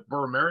the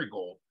burr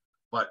marigold,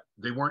 but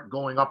they weren't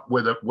going up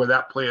where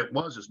that plant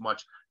was as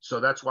much. So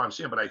that's why I'm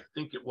saying, but I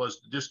think it was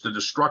just the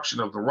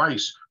destruction of the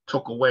rice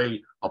took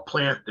away a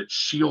plant that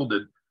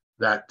shielded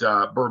that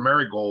burr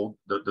marigold,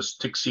 the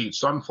stick seed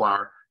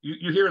sunflower.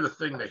 You hear the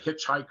thing, the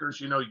hitchhikers,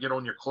 you get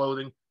on your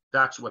clothing.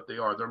 That's what they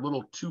are. They're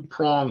little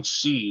 2-pronged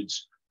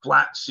seeds,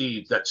 flat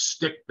seeds that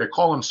stick. They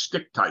call them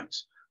stick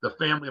tights. The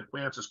family of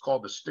plants is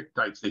called the stick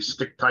tights. They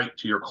stick tight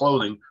to your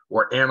clothing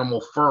or animal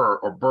fur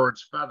or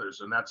bird's feathers,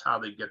 and that's how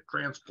they get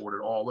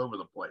transported all over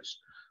the place.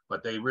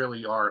 But they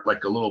really are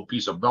like a little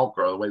piece of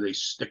Velcro, the way they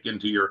stick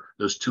into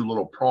those 2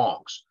 little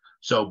prongs.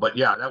 So, but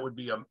yeah, that would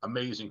be an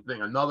amazing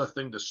thing. Another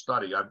thing to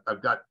study.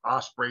 I've got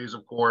ospreys,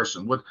 of course,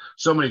 and with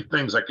so many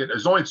things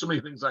there's only so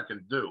many things I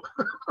can do.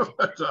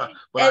 but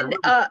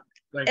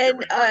Thank you, And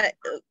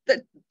Rachel.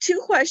 the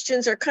two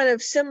questions are kind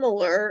of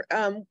similar.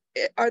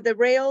 Are the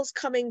rails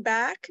coming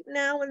back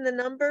now in the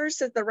numbers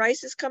that the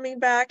rice is coming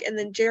back? And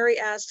then Jerry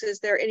asks, is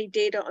there any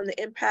data on the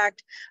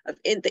impact of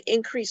the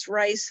increased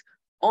rice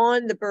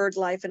on the bird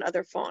life and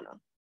other fauna?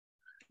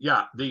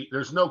 Yeah,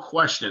 there's no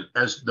question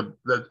as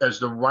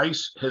the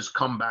rice has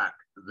come back,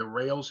 the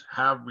rails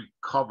have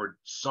recovered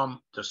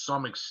to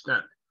some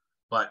extent,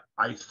 but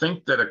I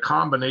think that a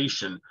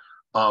combination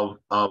of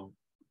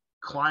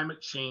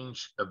climate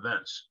change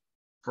events.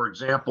 For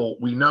example,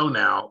 we know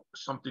now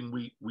something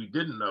we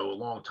didn't know a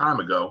long time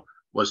ago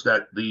was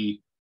that the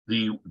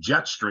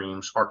jet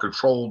streams are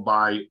controlled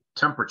by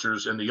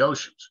temperatures in the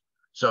oceans.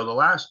 So the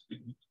last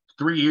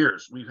 3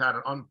 years, we've had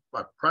an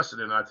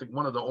unprecedented, I think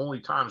one of the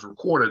only times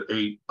recorded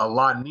a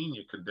La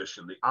Nina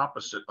condition, the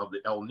opposite of the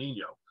El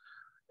Nino.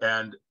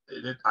 And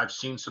I've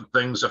seen some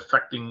things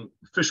affecting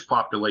fish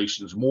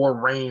populations, more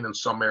rain in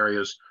some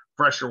areas,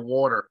 fresher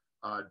water,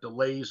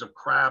 delays of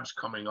crabs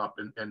coming up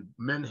and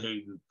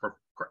menhaden for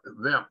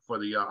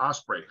the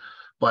osprey.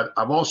 But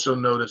I've also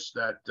noticed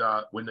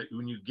that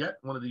when you get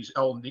one of these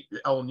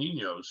El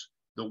Ninos,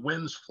 the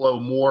winds flow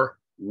more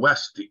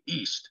west to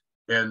east,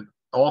 and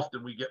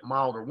often we get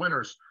milder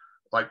winters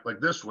like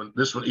this one.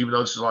 This one, even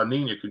though this is La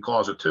Nina, can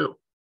cause it too.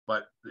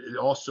 But it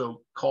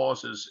also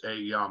causes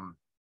a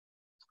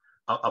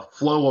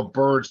flow of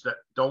birds that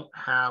don't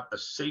have a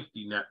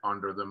safety net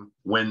under them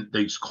when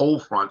these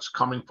cold fronts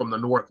coming from the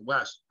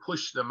northwest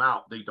push them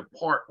out. They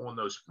depart on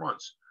those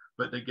fronts,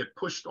 but they get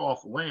pushed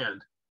off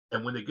land.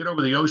 And when they get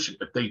over the ocean,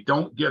 if they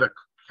don't get a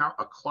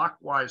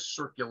clockwise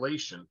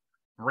circulation,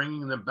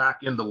 bringing them back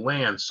into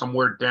land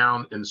somewhere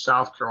down in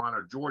South Carolina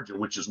or Georgia,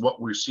 which is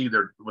what we see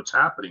there, what's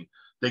happening,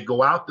 they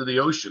go out to the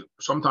ocean,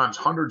 sometimes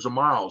hundreds of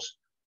miles,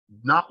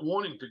 not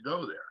wanting to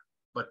go there.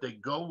 But they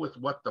go with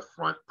what the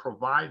front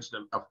provides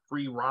them, a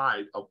free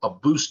ride, a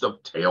boost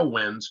of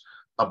tailwinds.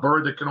 A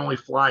bird that can only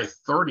fly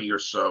 30 or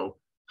so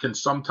can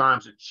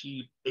sometimes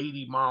achieve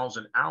 80 miles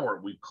an hour.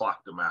 We've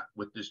clocked them at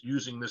with this,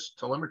 using this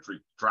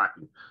telemetry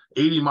tracking,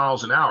 80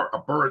 miles an hour, a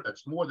bird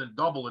that's more than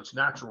double its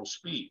natural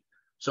speed.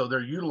 So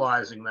they're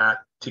utilizing that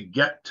to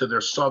get to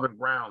their southern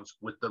grounds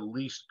with the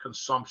least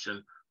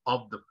consumption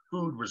of the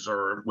food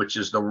reserve, which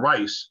is the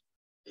rice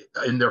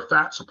in their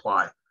fat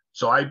supply.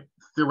 So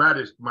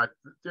my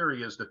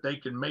theory is that they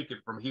can make it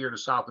from here to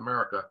South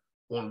America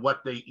on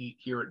what they eat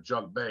here at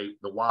Jug Bay,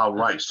 the wild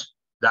rice.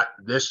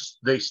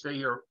 They stay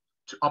here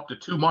up to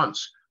 2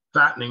 months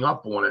fattening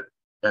up on it,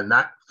 and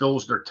that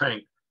fills their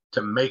tank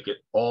to make it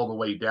all the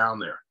way down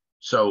there.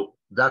 So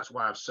that's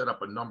why I've set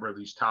up a number of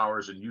these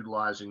towers and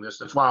utilizing this.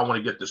 That's why I want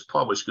to get this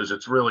published, because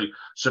it's really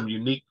some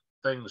unique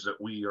things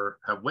that we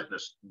have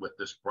witnessed with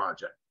this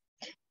project.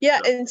 Yeah,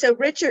 and so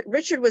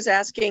Richard was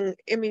asking,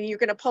 I mean, you're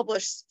going to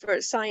publish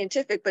for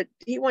scientific, but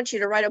he wants you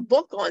to write a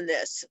book on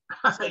this.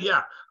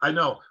 Yeah, I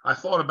know. I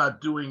thought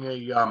about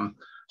doing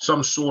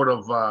some sort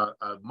of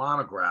a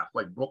monograph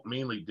like Brooke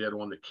Meanley did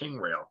on the king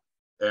rail,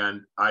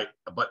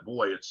 but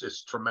boy, it's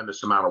a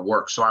tremendous amount of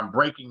work. So I'm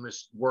breaking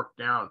this work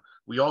down.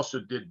 We also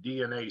did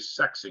DNA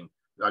sexing.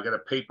 I got a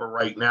paper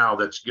right now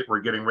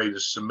we're getting ready to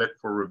submit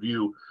for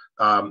review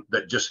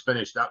that just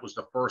finished. That was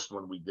the first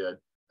one we did.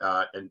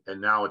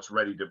 And now it's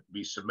ready to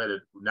be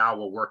submitted. Now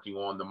we're working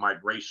on the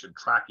migration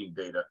tracking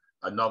data,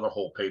 another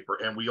whole paper.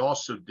 And we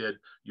also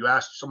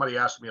somebody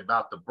asked me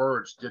about the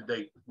birds. Did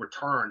they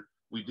return?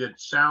 We did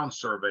sound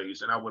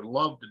surveys, and I would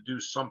love to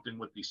do something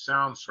with these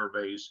sound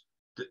surveys,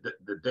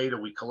 the data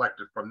we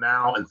collected from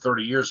now and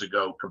 30 years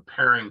ago,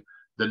 comparing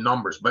the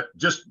numbers. But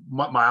just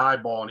what my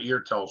eyeball and ear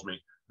tells me,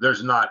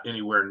 there's not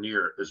anywhere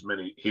near as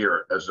many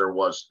here as there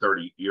was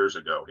 30 years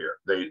ago here.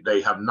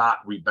 They have not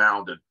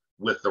rebounded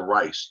with the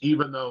rice,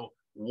 even though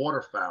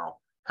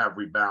waterfowl have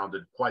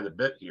rebounded quite a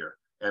bit here,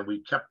 and we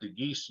kept the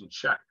geese in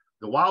check.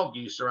 The wild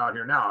geese are out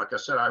here now. Like I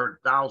said, I heard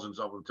thousands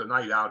of them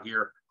tonight out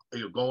here,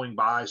 going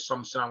by.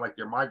 Some sound like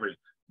they're migrating.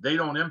 They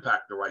don't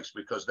impact the rice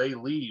because they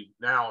leave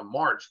now in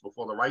March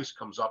before the rice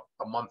comes up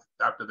a month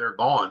after they're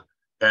gone,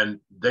 and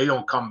they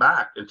don't come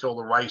back until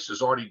the rice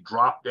is already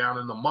dropped down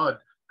in the mud,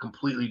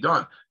 completely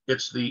done.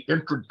 It's the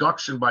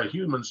introduction by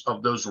humans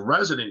of those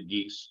resident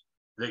geese.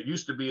 There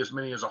used to be as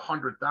many as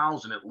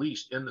 100,000 at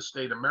least in the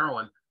state of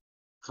Maryland,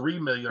 3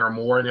 million or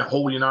more in the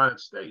whole United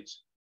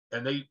States.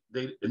 And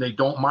they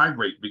don't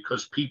migrate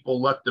because people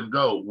let them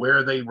go.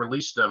 Where they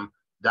release them,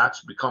 that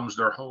becomes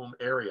their home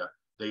area.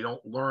 They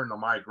don't learn the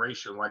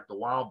migration like the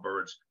wild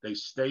birds. They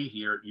stay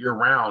here year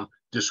round,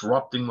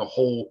 disrupting the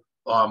whole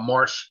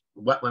marsh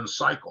wetland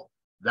cycle.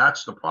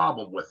 That's the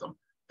problem with them.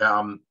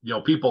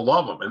 People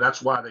love them, and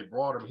that's why they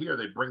brought them here.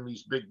 They bring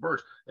these big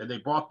birds, and they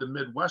brought the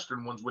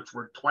Midwestern ones, which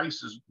were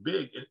twice as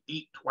big and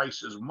eat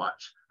twice as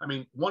much. I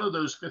mean, one of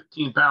those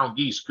 15-pound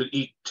geese could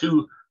eat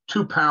two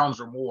pounds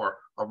or more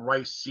of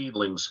rice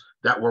seedlings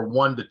that were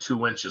 1 to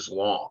 2 inches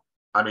long.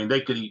 I mean,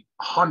 they could eat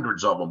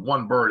hundreds of them,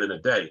 one bird in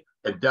a day,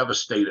 and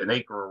devastate an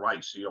acre of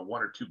rice. 1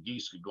 or 2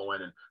 geese could go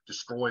in and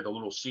destroy the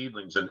little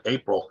seedlings in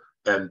April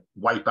and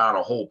wipe out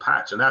a whole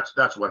patch. And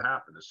that's what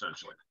happened,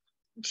 essentially.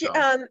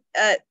 So,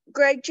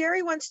 Greg,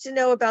 Jerry wants to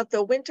know about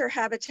the winter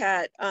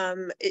habitat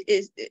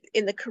is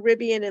in the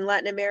Caribbean and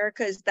Latin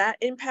America. Is that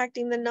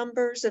impacting the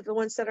numbers of the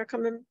ones that are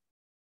coming?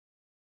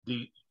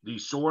 the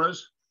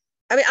Soras.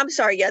 I mean, I'm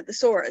sorry. Yeah, the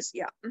Soras.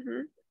 Yeah.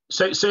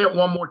 Say it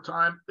one more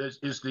time. Is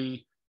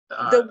the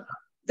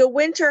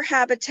winter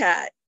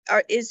habitat?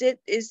 Is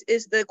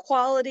the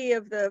quality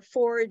of the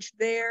forage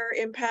there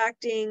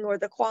impacting, or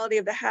the quality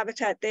of the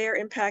habitat there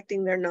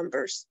impacting their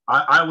numbers?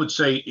 I would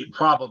say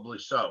probably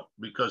so,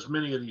 because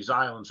many of these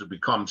islands have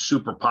become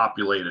super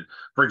populated.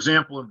 For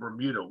example, in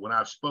Bermuda, when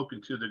I've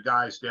spoken to the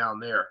guys down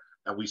there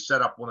and we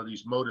set up one of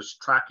these Modus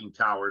tracking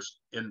towers,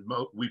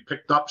 we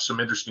picked up some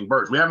interesting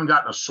birds. We haven't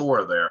gotten a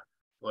Sora there,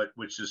 but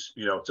which is,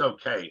 it's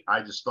okay.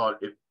 I just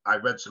thought I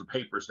read some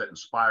papers that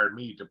inspired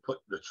me to put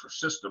the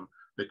system,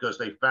 because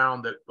they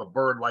found that a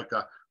bird like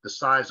the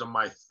size of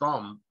my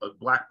thumb,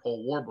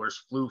 blackpoll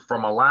warblers, flew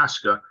from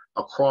Alaska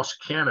across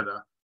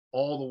Canada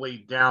all the way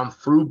down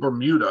through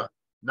Bermuda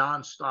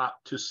nonstop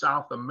to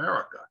South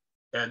America.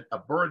 And a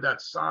bird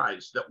that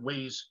size that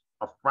weighs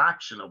a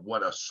fraction of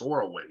what a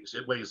Sora weighs.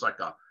 It weighs like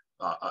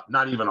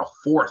not even a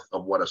fourth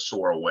of what a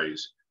Sora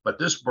weighs. But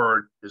this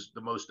bird is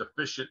the most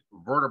efficient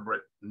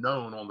vertebrate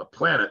known on the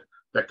planet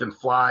that can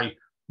fly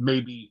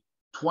maybe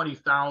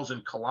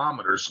 20,000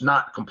 kilometers,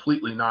 not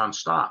completely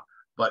nonstop,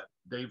 but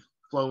they've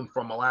flown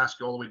from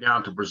Alaska all the way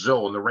down to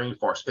Brazil in the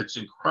rainforest. It's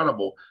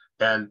incredible.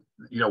 And,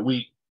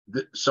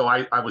 so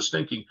I was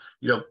thinking,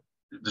 the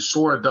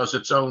Sora does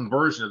its own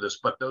version of this,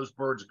 but those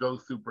birds go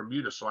through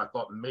Bermuda. So I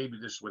thought maybe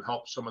this would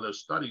help some of those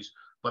studies.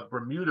 But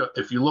Bermuda,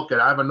 if you look at,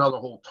 I have another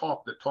whole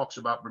talk that talks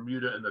about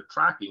Bermuda and the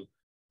tracking.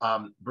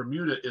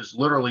 Bermuda is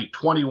literally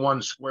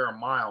 21 square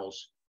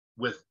miles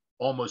with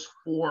almost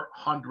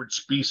 400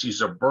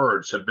 species of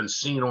birds have been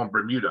seen on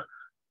Bermuda.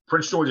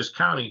 Prince George's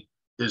County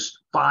is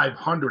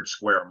 500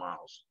 square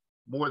miles,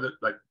 more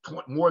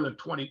than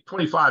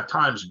 25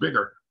 times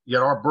bigger.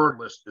 Yet our bird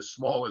list is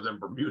smaller than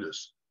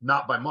Bermuda's,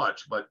 not by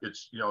much, but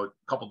it's, a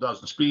couple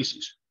dozen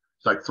species.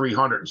 It's like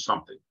 300 and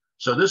something.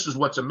 So this is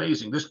what's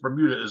amazing. This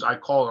Bermuda is, I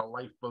call it a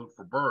lifeboat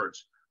for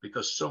birds,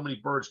 because so many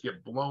birds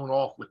get blown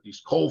off with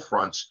these cold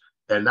fronts.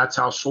 And that's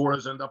how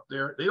Soras end up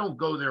there. They don't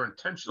go there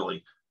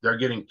intentionally. They're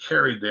getting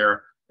carried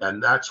there.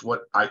 And that's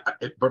what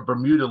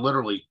Bermuda,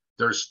 literally,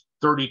 there's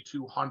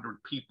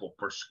 3,200 people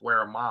per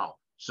square mile.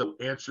 So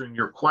answering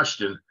your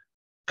question,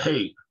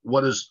 hey,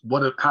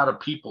 how do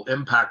people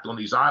impact on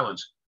these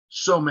islands?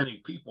 So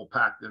many people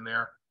packed in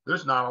there.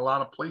 There's not a lot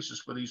of places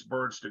for these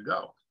birds to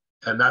go.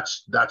 And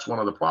that's one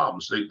of the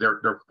problems.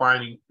 They're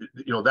finding,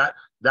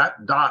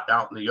 that dot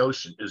out in the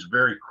ocean is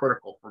very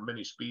critical for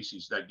many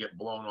species that get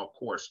blown off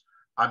course.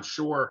 I'm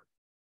sure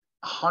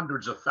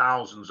hundreds of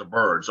thousands of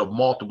birds of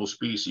multiple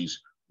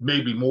species,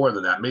 maybe more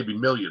than that, maybe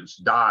millions,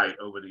 die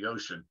over the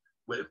ocean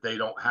if they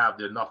don't have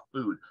enough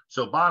food.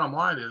 So bottom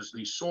line is,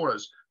 these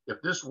Soras,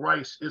 if this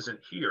rice isn't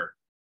here,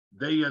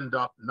 they end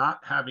up not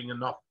having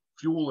enough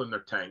fuel in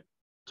their tank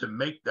to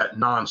make that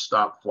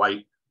nonstop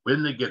flight.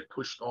 When they get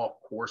pushed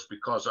off course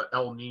because of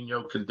El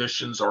Nino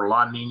conditions or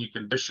La Nina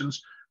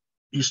conditions,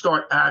 you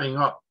start adding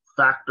up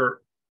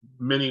factor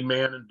many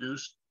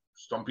man-induced.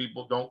 Some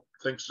people don't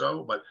think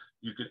so, but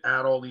you can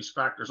add all these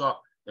factors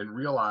up and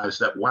realize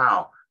that,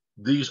 wow,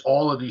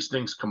 all of these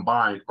things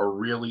combined are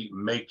really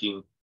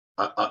making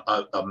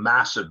a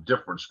massive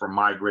difference for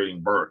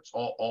migrating birds,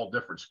 all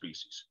different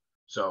species.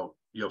 So,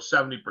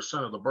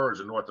 70% of the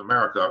birds in North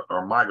America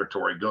are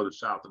migratory, go to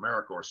South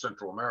America or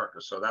Central America.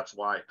 So that's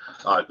why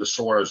the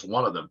Sora is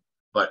one of them.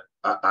 But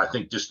I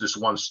think just this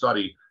one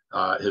study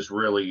has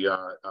really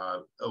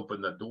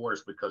opened the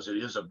doors, because it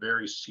is a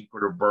very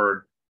secretive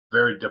bird,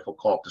 very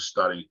difficult to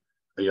study.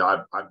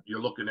 You're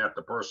looking at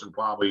the person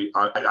probably,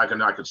 I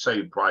can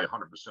say probably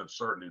 100%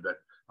 certainty that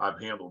I've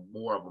handled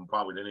more of them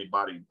probably than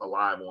anybody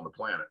alive on the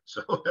planet.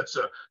 So that's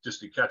just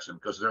to catch them,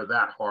 because they're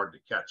that hard to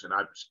catch. And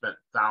I've spent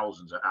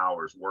thousands of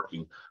hours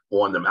working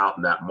on them out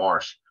in that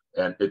marsh.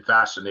 And it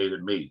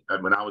fascinated me.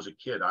 And when I was a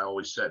kid, I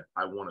always said,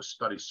 I want to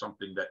study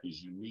something that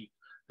is unique,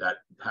 that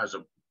has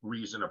a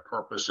reason, a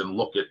purpose, and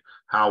look at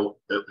how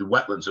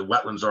wetlands, and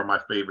wetlands are my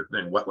favorite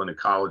thing, wetland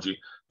ecology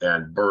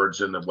and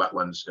birds in the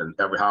wetlands, and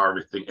how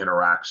everything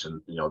interacts,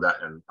 and that,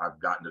 and I've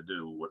gotten to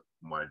do what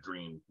my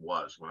dream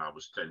was when I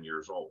was 10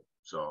 years old.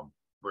 So I'm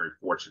very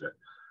fortunate.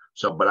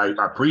 So, but I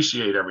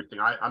appreciate everything.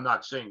 I'm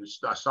not saying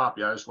to stop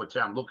you. I just want to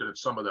tell you, I'm looking at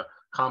some of the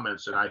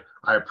comments, and I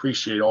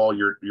appreciate all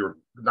your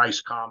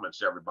nice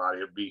comments, everybody.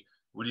 Would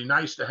be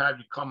nice to have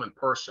you come in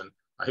person.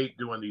 I hate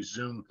doing these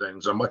Zoom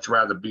things. I'd much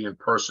rather be in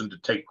person to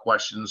take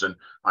questions, and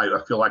I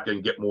feel like I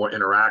can get more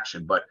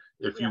interaction. But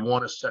if you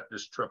want to set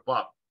this trip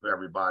up for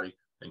everybody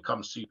and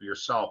come see for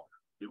yourself,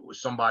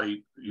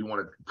 somebody you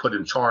want to put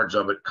in charge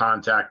of it,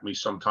 contact me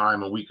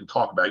sometime and we can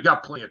talk about it. You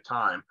got plenty of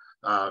time.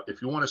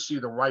 If you want to see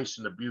the rice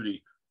and the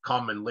beauty,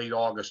 come in late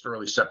August,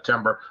 early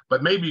September.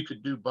 But maybe you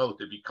could do both.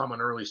 If you come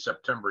in early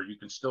September, you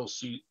can still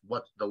see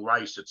what the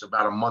rice. It's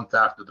about a month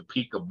after the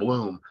peak of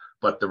bloom,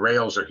 but the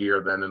rails are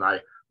here then, and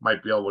I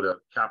might be able to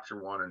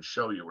capture one and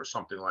show you or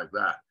something like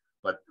that.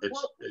 But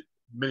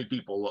many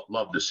people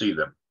love to see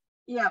them.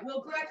 Yeah,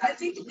 well, Greg, I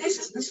think this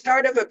is the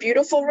start of a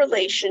beautiful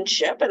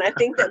relationship, and I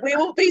think that we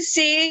will be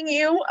seeing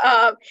you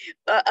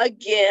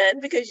again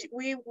because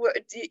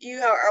you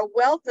are a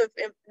wealth of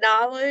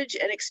knowledge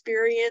and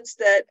experience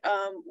that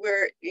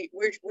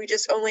we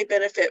just only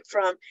benefit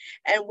from,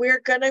 and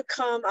we're gonna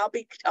come.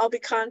 I'll be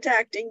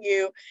contacting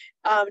you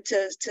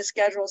to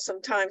schedule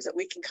some times that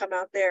we can come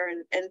out there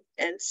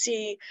and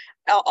see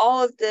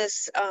all of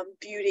this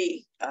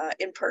beauty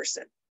in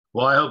person.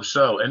 Well, I hope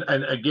so.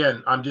 And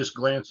again, I'm just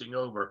glancing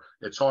over.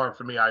 It's hard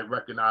for me. I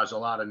recognize a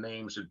lot of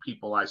names and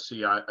people I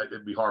see.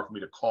 It'd be hard for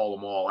me to call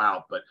them all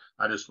out, but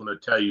I just want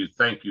to tell you,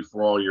 thank you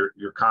for all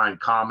your kind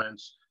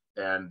comments.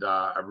 And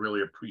I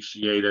really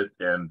appreciate it.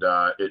 And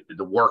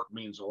the work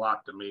means a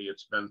lot to me.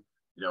 It's been,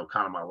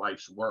 kind of my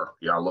life's work.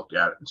 I look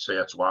at it and say,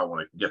 that's why I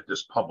want to get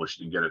this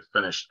published and get it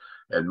finished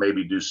and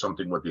maybe do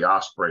something with the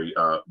osprey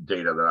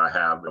data that I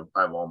have.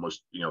 I have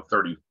almost,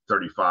 30,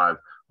 35.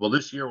 Well,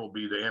 this year will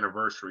be the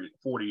anniversary.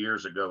 40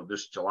 years ago,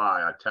 this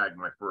July, I tagged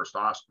my first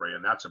osprey,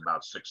 and that's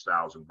about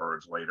 6,000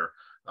 birds later,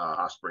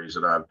 ospreys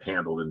that I've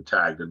handled and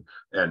tagged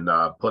and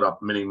put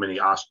up many,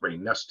 many osprey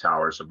nest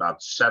towers.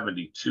 About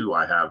 72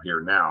 I have here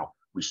now.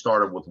 We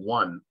started with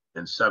one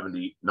in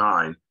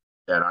 79,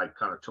 and I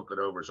kind of took it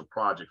over as a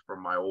project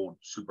from my old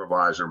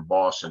supervisor and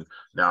boss, and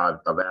now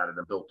I've added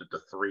and built it to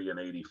 3 in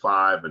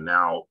 85, and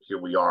now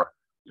here we are.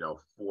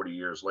 40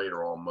 years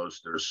later,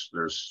 almost, there's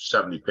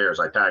 70 pairs.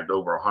 I tagged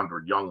over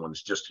 100 young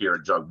ones just here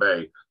at Jug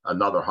Bay,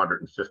 another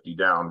 150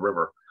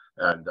 downriver.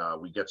 And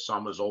we get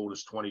some as old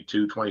as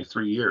 22,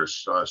 23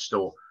 years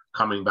still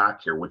coming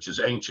back here, which is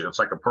ancient. It's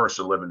like a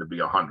person living to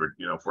be 100,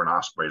 for an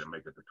osprey to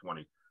make it to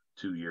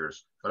 22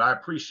 years. But I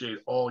appreciate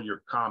all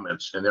your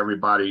comments and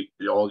everybody,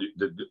 all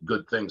the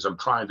good things. I'm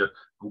trying to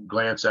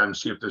glance at and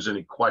see if there's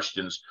any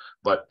questions,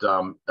 but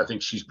I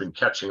think she's been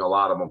catching a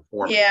lot of them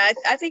for me. Yeah,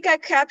 I think I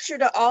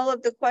captured all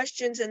of the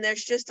questions, and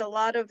there's just a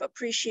lot of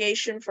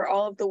appreciation for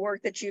all of the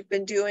work that you've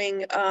been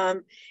doing.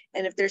 And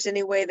if there's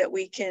any way that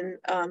we can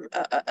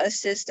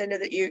assist, I know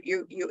that you're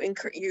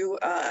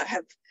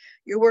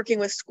working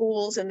with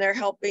schools and they're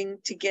helping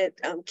to get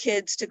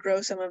kids to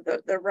grow some of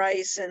the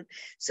rice, and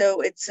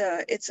so it's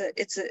a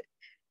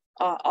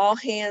all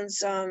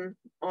hands on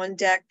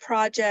deck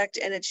project,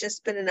 and it's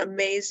just been an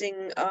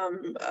amazing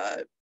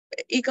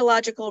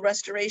ecological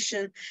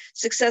restoration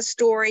success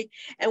story,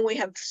 and we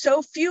have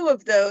so few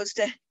of those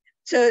to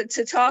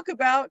talk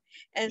about,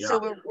 and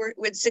so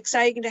it's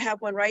exciting to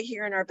have one right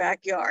here in our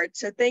backyard.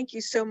 So thank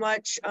you so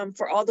much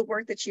for all the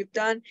work that you've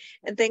done,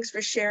 and thanks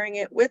for sharing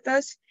it with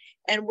us.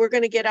 And we're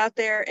going to get out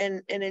there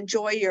and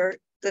enjoy your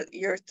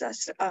work.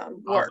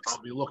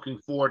 I'll be looking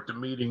forward to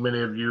meeting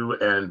many of you,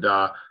 and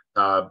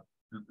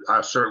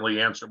I'll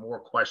certainly answer more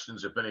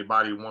questions if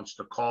anybody wants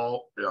to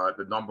call.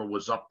 The number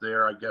was up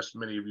there. I guess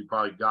many of you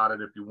probably got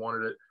it if you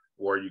wanted it,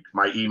 or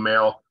my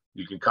email.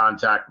 You can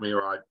contact me,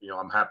 or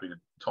I'm happy to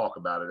talk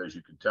about it. As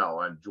you can tell,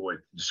 I enjoy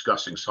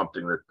discussing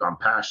something that I'm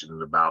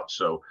passionate about.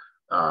 So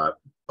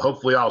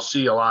hopefully I'll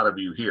see a lot of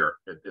you here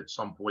at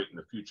some point in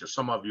the future.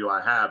 Some of you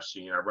I have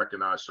seen, I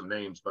recognize some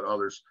names, but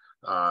others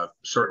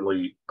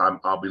certainly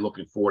I'll be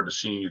looking forward to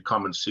seeing you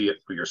come and see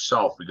it for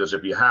yourself, because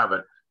if you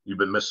haven't, you've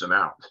been missing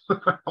out.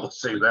 I'll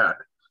say that.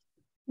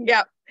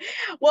 Yeah.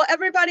 Well,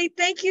 everybody,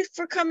 thank you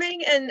for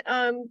coming, and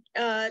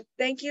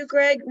thank you,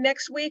 Greg.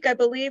 Next week, I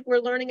believe we're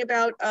learning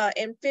about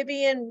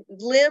amphibian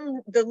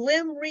the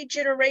limb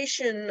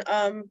regeneration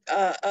of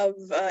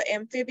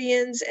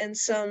amphibians and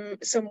some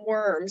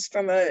worms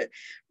from a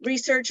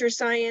researcher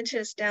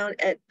scientist down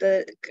at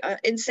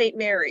in St.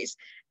 Mary's.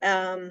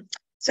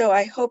 So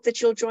I hope that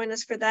you'll join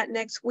us for that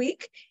next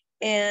week.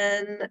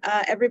 And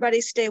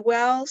everybody stay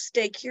well,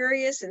 stay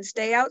curious, and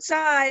stay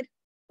outside.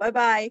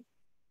 Bye-bye.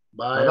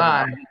 Bye.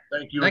 Bye.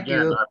 Thank you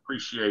again. I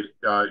appreciate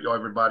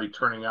everybody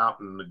turning out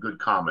and the good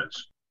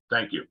comments.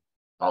 Thank you.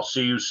 I'll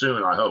see you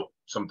soon, I hope,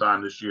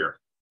 sometime this year.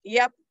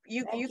 Yep.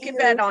 You can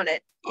bet on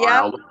it.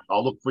 Yeah.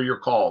 I'll look for your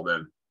call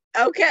then.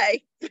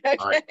 Okay. Okay.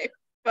 Right.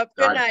 But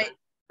good night.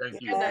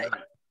 Thank you. Good night.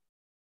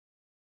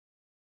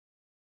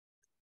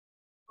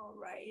 All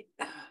right.